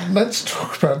 Let's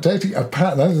talk about dating.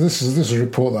 Apparently, this is a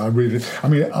report that I really... I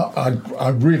mean, I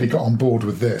really got on board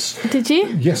with this. Did you?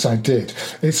 Yes, I did.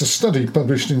 It's a study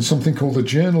published in something called the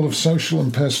Journal of Social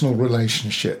and Personal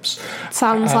Relationships.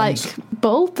 Sounds like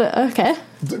bull, but okay.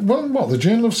 Well, what? The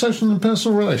Journal of Social and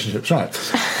Personal Relationships,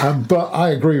 right. But I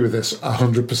agree with this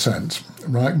 100%,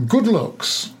 right? Good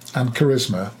looks and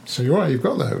charisma. So you're right, you've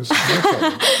got those.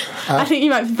 I think you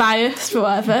might be biased, but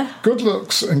whatever. Good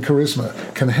looks and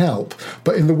charisma can help,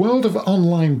 but in the world of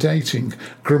online dating,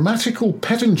 grammatical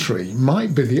pedantry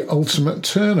might be the ultimate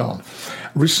turn-on.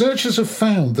 Researchers have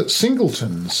found that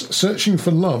singletons searching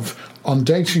for love on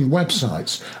dating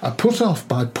websites are put off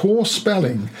by poor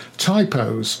spelling,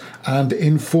 typos, and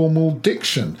informal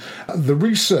diction. The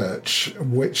research,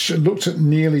 which looked at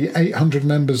nearly 800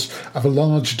 members of a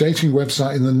large dating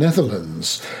website in the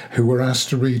Netherlands who were asked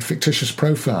to read fictitious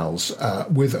profiles profiles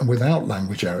with and without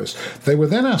language errors. They were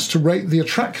then asked to rate the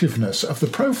attractiveness of the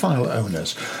profile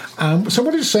owners. So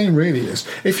what it's saying really is,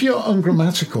 if you're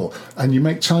ungrammatical and you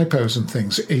make typos and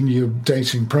things in your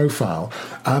dating profile,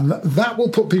 that will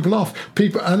put people off.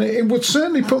 And it would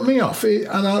certainly put me off.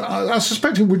 And I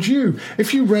suspect it would you.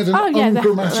 If you read an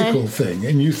ungrammatical thing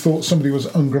and you thought somebody was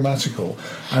ungrammatical,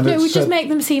 and it would just make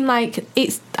them seem like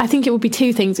I think it would be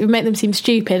two things. It would make them seem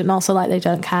stupid and also like they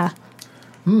don't care.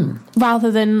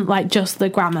 Rather than like just the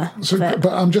grammar. But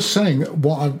I'm just saying,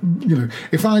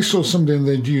 if I saw somebody and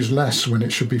they'd use less when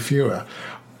it should be fewer,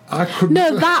 I couldn't.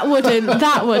 No, that wouldn't.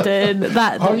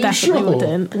 That definitely sure?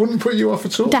 wouldn't. Wouldn't put you off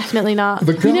at all. Definitely not.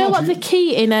 You know what the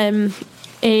key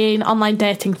in online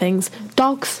dating things?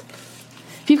 Dogs.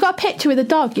 If you've got a picture with a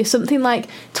dog, you're something like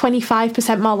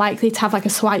 25% more likely to have like a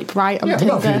swipe right on Tinder.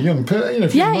 Not if you're young.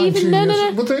 If you're 19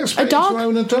 no. Would they expect you to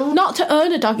own a dog? Not to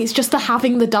own a dog. It's just the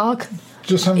having the dog.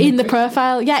 Just having in the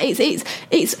profile. Yeah,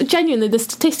 it's genuinely, the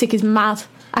statistic is mad.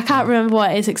 I can't remember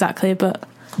what it is exactly, but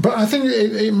I think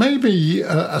it may be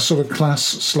a sort of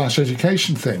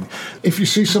class/education thing. If you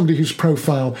see somebody whose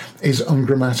profile is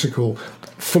ungrammatical,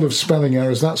 full of spelling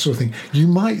errors, that sort of thing, you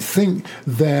might think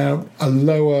they're a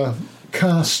lower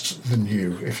caste than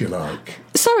you, if you like.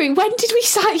 Sorry, when did we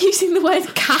start using the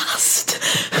word caste?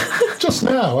 Just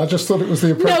now. I just thought it was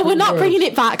the appropriate No, we're not word. bringing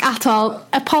it back at all.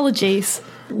 Apologies.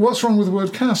 What's wrong with the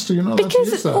word caste? Are you not allowed to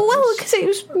use that? Well, because it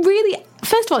was really...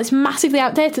 First of all, it's massively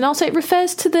outdated, and also it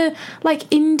refers to the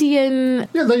Indian.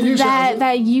 Yeah, they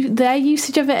use their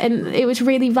usage of it, and it was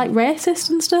really racist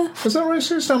and stuff. Is that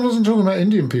racist? I wasn't talking about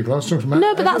Indian people. I was talking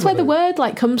about that's where the word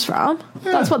comes from.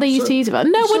 Yeah, that's what they used to use it for.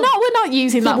 No, we're not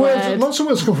using that word. Lots of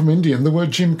words come from Indian. The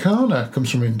word gymkhana comes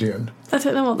from Indian. I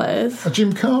don't know what that is. A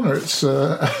gymkhana, it's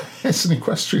an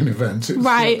equestrian event.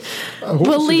 Right.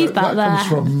 We'll leave that there. Comes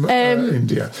from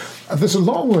India. There's a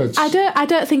lot of words. I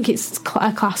don't think it's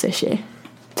a class issue,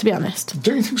 to be honest.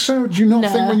 Don't you think so? Do you not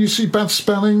think when you see bad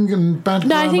spelling and bad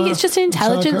grammar? No, I think it's just an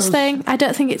intelligence thing. I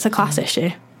don't think it's a class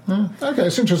issue. Okay,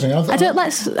 it's interesting.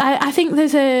 I think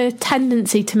there's a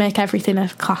tendency to make everything a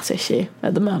class issue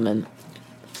at the moment.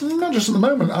 Not just at the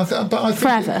moment, but I think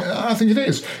forever. I think it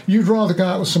is. You'd rather go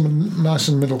out with someone nice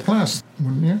and middle class,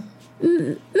 wouldn't you?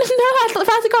 No, I'd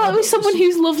rather go out with someone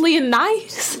who's lovely and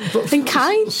nice and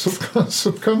kind.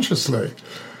 Subconsciously.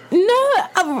 No,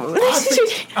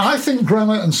 I think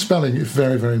grammar and spelling is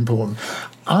very, very important.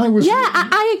 I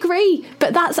agree,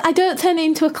 but I don't turn it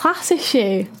into a class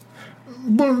issue.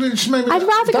 Well, I'd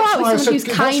rather go out with someone who's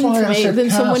kind to me than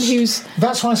someone who's...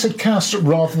 That's why I said caste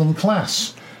rather than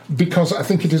class, because I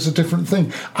think it is a different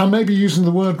thing. I may be using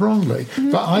the word wrongly,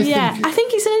 but I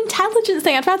think it's an intelligence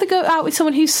thing. I'd rather go out with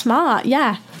someone who's smart,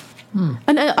 and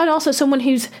also someone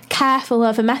who's careful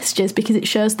over messages, because it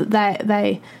shows that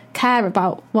they care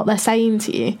about what they're saying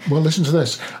to you. Well, listen to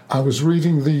this. I was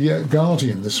reading The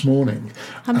Guardian this morning.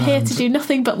 I'm here to do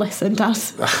nothing but listen, Dad.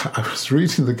 I was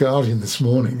reading The Guardian this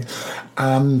morning,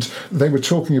 and they were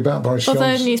talking about Boris Johnson.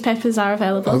 Other newspapers are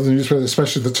available. Other newspapers,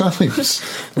 especially The Times.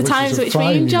 The Times, which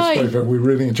we enjoy. We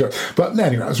really enjoy. But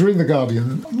anyway, I was reading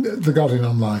The Guardian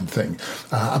online thing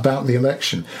about the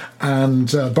election,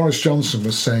 and Boris Johnson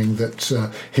was saying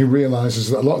that he realises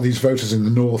that a lot of these voters in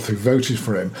the north who voted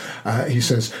for him, he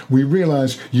says, we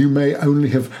realise you may only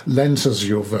have lent us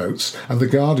your votes, and The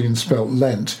Guardian spelt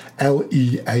lent,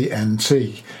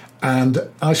 L-E-A-N-T. And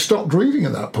I stopped reading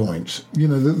at that point.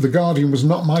 The Guardian was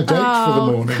not my date for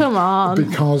the morning. Come on.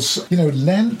 Because,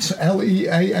 lent,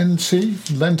 L-E-A-N-T,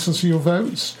 lent us your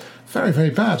votes. Very, very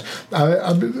bad.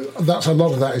 That's a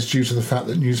lot of that is due to the fact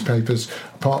that newspapers,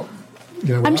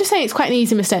 I'm just saying it's quite an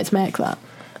easy mistake to make, that.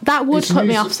 That would put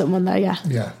me off someone, though, yeah.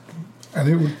 Yeah. And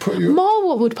it would put you... More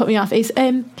what would put me off is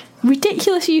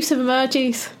ridiculous use of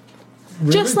emojis.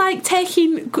 Really? Just like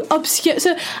taking obscure...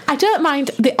 So I don't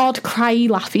mind the odd cryy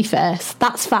laughy face.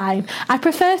 That's fine. I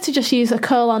prefer to just use a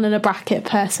colon and a bracket,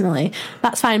 personally.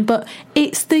 That's fine. But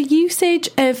it's the usage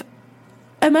of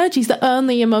emojis that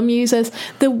only your mum uses.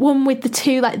 The one with the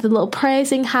two, the little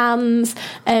praising hands,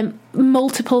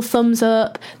 multiple thumbs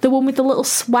up, the one with the little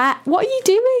sweat. What are you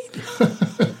doing?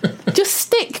 Just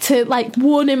stick to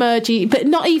one emoji, but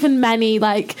not even many.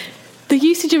 The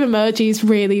usage of emojis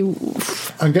really...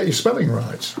 And get your spelling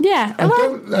right. Yeah.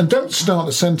 And don't start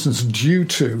a sentence due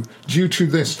to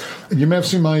this. You may have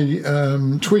seen my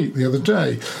tweet the other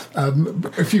day.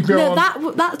 If you go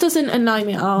on... that doesn't annoy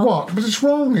me at all. What? But it's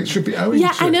wrong. It should be owing to.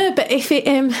 Yeah, I know, but if it...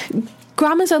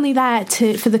 grammar's only there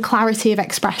for the clarity of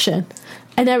expression.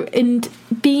 And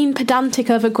being pedantic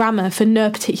over grammar for no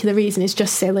particular reason is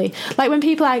just silly. When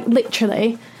people are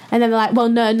literally... And then they're like, well,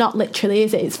 no, not literally,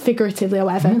 is it? It's figuratively or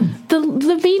whatever. The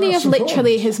meaning That's of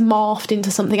literally important. has morphed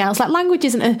into something else. Like, language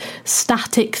isn't a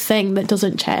static thing that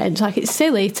doesn't change. Like, it's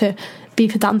silly to be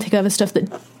pedantic over stuff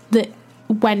that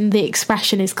when the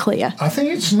expression is clear. I think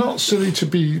it's not silly to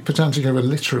be pedantic over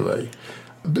literally,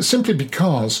 but simply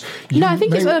because... No, I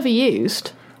think it's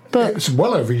overused. But It's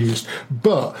well overused,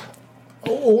 but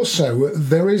also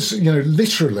there is,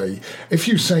 literally, if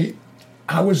you say,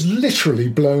 I was literally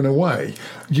blown away,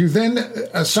 you then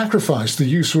sacrifice the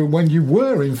use of when you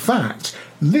were, in fact,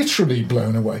 literally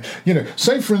blown away.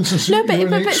 Say, for instance, no, but, you're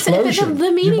in an explosion. the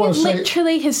you meaning want of to say,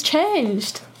 literally has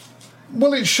changed.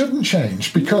 well, it shouldn't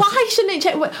change because... Why shouldn't it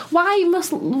change?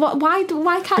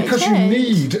 Why can't Because it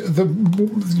change?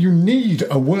 you need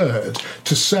a word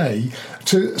to say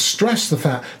to stress the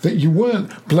fact that you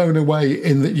weren't blown away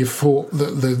in that you thought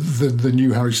that the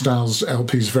new Harry Styles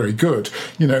LP is very good.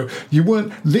 You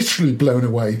weren't literally blown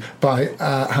away by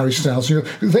Harry Styles.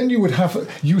 Then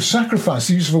you sacrifice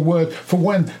the use of a word for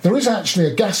when there is actually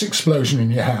a gas explosion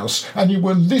in your house and you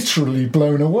were literally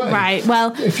blown away. Right.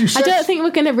 Well, if you I don't think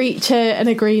we're going to reach an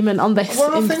agreement on this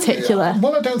particular.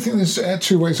 Well, I don't think there's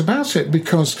two ways about it,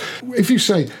 because if you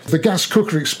say the gas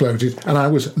cooker exploded and I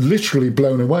was literally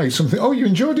blown away, something, oh, you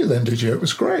enjoyed it then, did you? It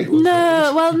was great.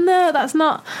 No, that's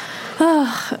not...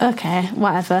 Oh, okay,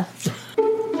 whatever.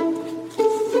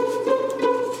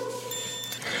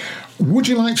 Would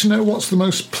you like to know what's the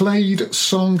most played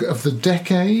song of the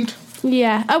decade?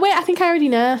 Yeah. Oh, wait, I think I already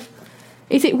know.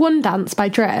 Is it One Dance by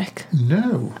Drake?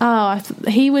 No. Oh,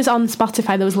 he was on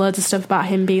Spotify. There was loads of stuff about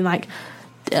him being like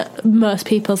most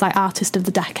people's like artist of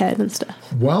the decade and stuff.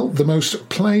 Well, the most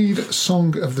played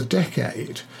song of the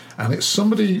decade, and it's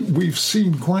somebody we've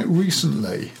seen quite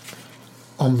recently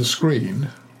on the screen.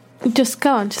 Just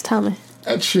go on, just tell me.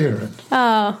 Ed Sheeran.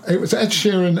 Oh. It was Ed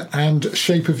Sheeran and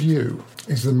Shape of You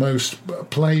is the most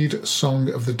played song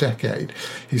of the decade.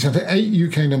 He's had 8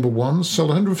 UK number ones, sold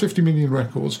 150 million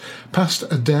records, passed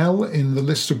Adele in the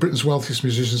list of Britain's wealthiest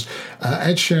musicians.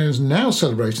 Ed Sheeran is now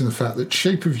celebrating the fact that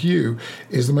Shape of You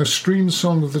is the most streamed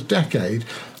song of the decade.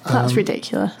 That's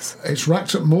ridiculous. It's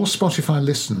racked up more Spotify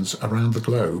listens around the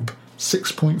globe,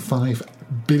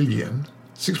 6.5 billion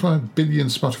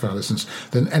Spotify listens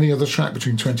than any other track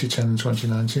between 2010 and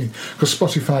 2019. Because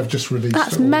Spotify have just released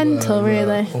That's mental,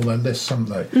 really. all their lists, haven't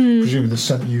they? Presumably they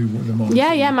sent you them on.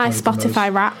 Yeah, my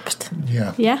Spotify Wrapped.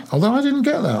 Yeah. Although I didn't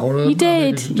get that. Or, you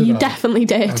did. You definitely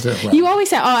did. I did, well. You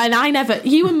always say, oh, and I never...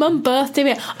 You and Mum both do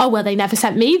it. Oh, well, they never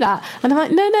sent me that. And I'm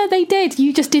like, no, they did.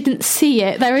 You just didn't see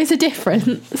it. There is a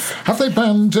difference. Have they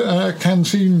banned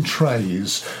canteen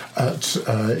trays at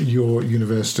your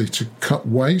university to cut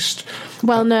waste?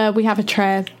 Well, no, we have a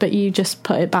tray, but you just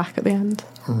put it back at the end.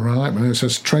 Right, well, it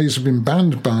says trays have been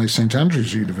banned by St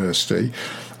Andrews University.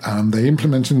 They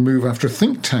implemented the move after a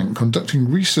think tank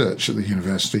conducting research at the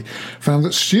university found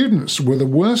that students were the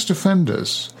worst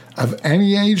offenders of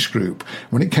any age group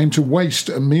when it came to waste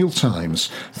at meal times,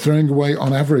 throwing away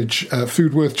on average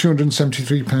food worth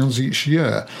 £273 each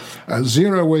year.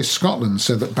 Zero Waste Scotland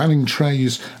said that banning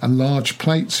trays and large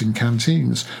plates in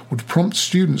canteens would prompt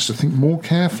students to think more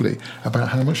carefully about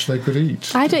how much they could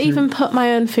eat. I don't even put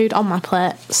my own food on my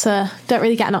plate, so don't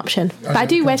really get an option. But I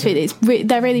do waste food.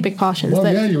 They're really big portions.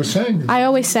 Well, yeah, you were saying. I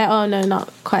always say, oh, no,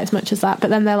 not quite as much as that. But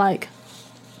then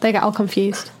they get all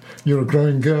confused. You're a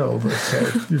growing girl, but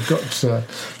you've got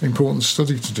important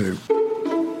study to do.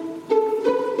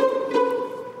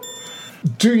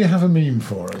 Do you have a meme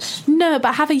for us? No, but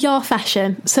I have a Your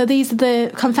Fashion. So these are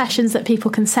the confessions that people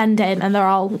can send in, and they're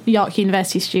all York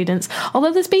University students.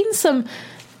 Although there's been some...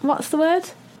 What's the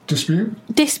word? Dispute?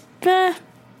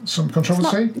 Some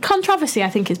controversy? Controversy, I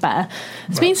think, is better.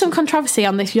 There's been some controversy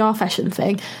on this Your Fashion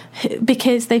thing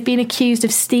because they've been accused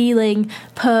of stealing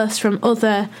posts from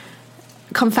other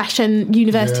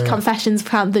university confessions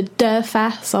account, the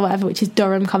Durfess or whatever, which is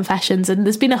Durham Confessions, and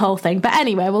there's been a whole thing. But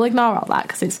anyway, we'll ignore all that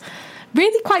because it's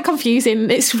really quite confusing.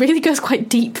 It really goes quite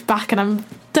deep back, and I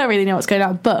don't really know what's going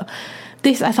on. But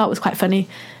this I thought was quite funny.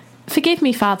 Forgive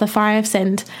me, Father, for I have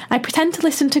sinned. I pretend to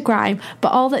listen to grime, but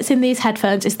all that's in these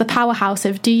headphones is the powerhouse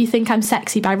of Do You Think I'm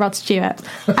Sexy by Rod Stewart.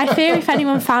 I fear if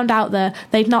anyone found out there,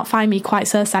 they'd not find me quite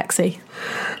so sexy.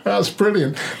 That's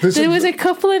brilliant. There was a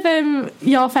couple of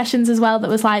Your Fashions as well that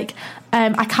was like,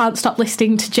 I can't stop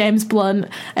listening to James Blunt.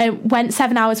 Went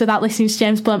 7 hours without listening to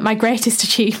James Blunt. My greatest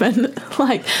achievement.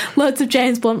 Like, loads of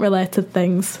James Blunt related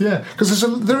things. Yeah, because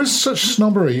there is such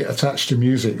snobbery attached to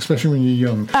music, especially when you're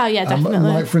young. Oh, yeah, definitely.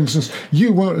 Like, for instance,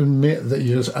 you won't admit that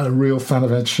you're a real fan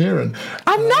of Ed Sheeran.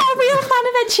 I'm not a real fan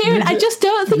of Ed Sheeran. I just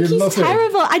don't think he's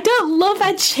terrible. I don't love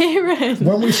Ed Sheeran.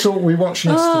 When we watched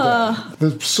yesterday,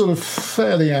 the sort of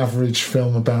fairly average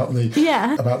film about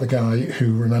the guy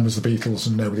who remembers the Beatles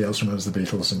and nobody else remembers the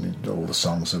Beatles and all the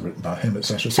songs are written by him,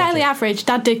 etc. Fairly average.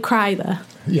 Dad did cry there.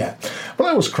 Yeah. Well,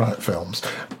 I always cry at films.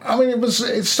 I mean,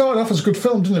 it started off as a good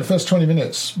film, didn't it? The first 20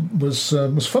 minutes was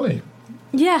funny.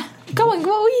 Yeah. Go on,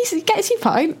 what were you... Get to your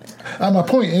point. And my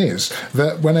point is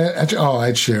that when Ed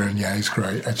Sheeran, yeah, he's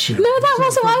great. Ed Sheeran. No, that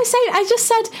wasn't what I was saying. I just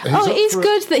said, it's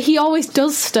good that he always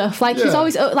does stuff. Like, he's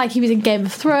always... Like, he was in Game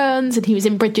of Thrones, and he was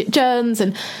in Bridget Jones,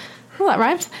 and... Oh, that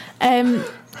rhymed.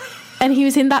 And he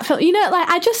was in that film. You know, like,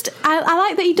 I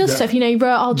like that he does stuff. You know, he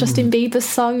wrote all Justin Bieber's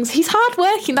songs. He's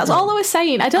hardworking. That's all I was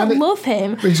saying. I don't love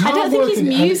him. I don't think his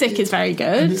music is very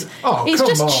good. It's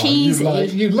just cheesy.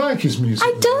 You like his music.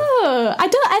 I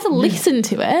don't ever listen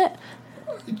to it.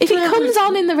 If it comes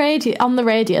on the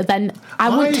radio, then I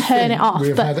won't turn it off.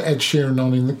 We've had Ed Sheeran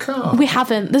on in the car. We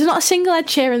haven't. There's not a single Ed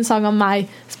Sheeran song on my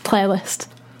playlist.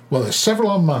 Well, there's several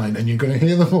on mine, and you're going to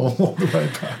hear them all the way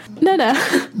back.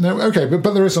 No, okay,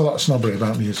 but there is a lot of snobbery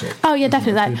about music. Oh, yeah,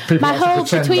 definitely.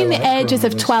 Between the ages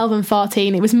of 12 and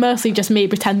 14, it was mostly just me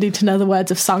pretending to know the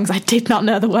words of songs I did not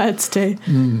know the words to.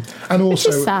 And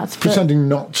also sad, pretending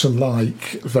not to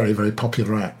like very, very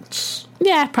popular acts.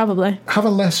 Yeah, probably. Have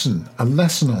a lesson on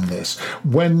this.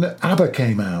 When ABBA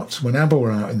came out, when ABBA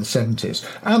were out in the 70s,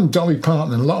 and Dolly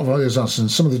Parton and a lot of others, and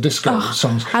some of the disco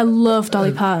songs. I love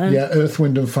Dolly Parton. Yeah, Earth,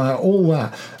 Wind and Fire, all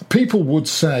that. People would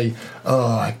say,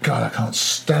 oh, God, I can't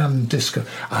stand disco.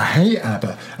 I hate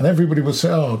ABBA. And everybody would say,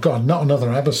 oh, God, not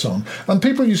another ABBA song. And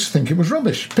people used to think it was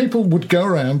rubbish. People would go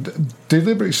around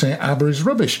deliberately saying ABBA is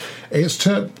rubbish. It's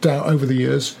turned out over the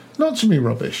years not to be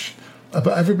rubbish.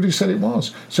 But everybody said it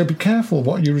was. So be careful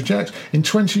what you reject. In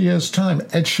 20 years' time,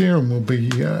 Ed Sheeran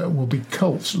will be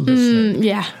cult listening.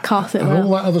 Yeah, of course it will. And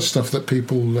all that other stuff that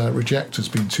people reject as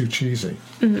being too cheesy.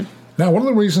 Now, one of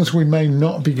the reasons we may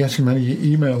not be getting many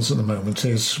emails at the moment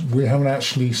is we haven't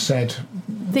actually said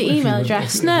the email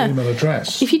address. No. The email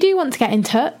address. If you do want to get in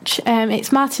touch,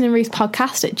 it's Martin and Ruth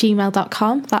Podcast at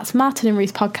gmail.com. That's Martin and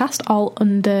Ruth Podcast, all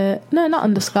not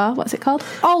underscore, what's it called?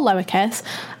 All lowercase,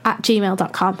 at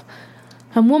gmail.com.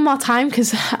 And one more time,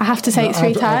 because I have to say it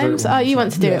 3 times. Oh, you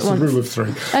want to do it once? Rule of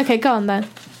 3. Okay, go on then.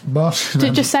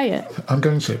 Martin. Just say it. I'm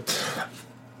going to.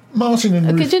 Martin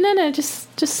and Ruth. No,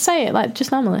 just say it, like,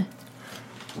 just normally.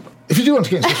 If you do want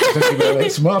to get in touch with us,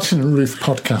 it's Martin and Ruth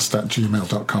Podcast at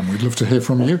gmail.com. We'd love to hear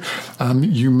from you.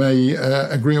 You may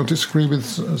agree or disagree with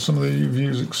some of the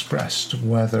views expressed,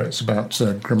 whether it's about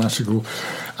grammatical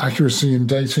accuracy in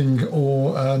dating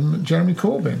or Jeremy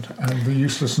Corbyn and the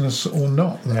uselessness or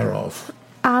not thereof.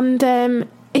 And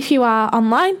if you are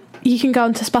online, you can go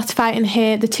onto Spotify and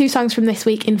hear the 2 songs from this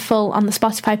week in full on the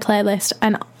Spotify playlist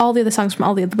and all the other songs from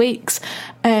all the other weeks.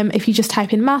 If you just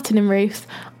type in Martin and Ruth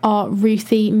or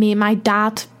Ruthie, me and my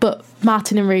dad, but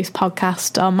Martin and Ruth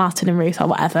Podcast or Martin and Ruth or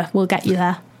whatever, we'll get you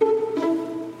there.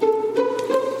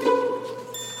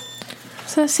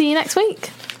 So see you next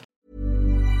week.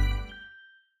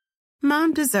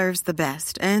 Mom deserves the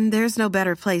best, and there's no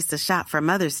better place to shop for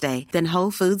Mother's Day than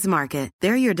Whole Foods Market.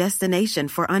 They're your destination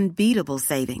for unbeatable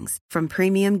savings, from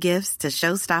premium gifts to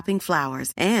show-stopping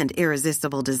flowers and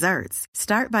irresistible desserts.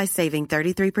 Start by saving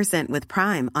 33% with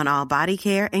Prime on all body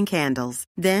care and candles.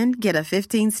 Then get a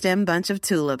 15-stem bunch of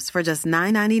tulips for just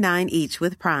 $9.99 each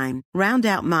with Prime. Round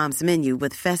out Mom's menu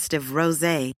with festive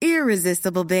rosé,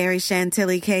 irresistible berry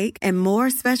chantilly cake, and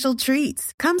more special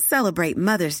treats. Come celebrate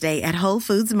Mother's Day at Whole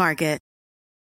Foods Market.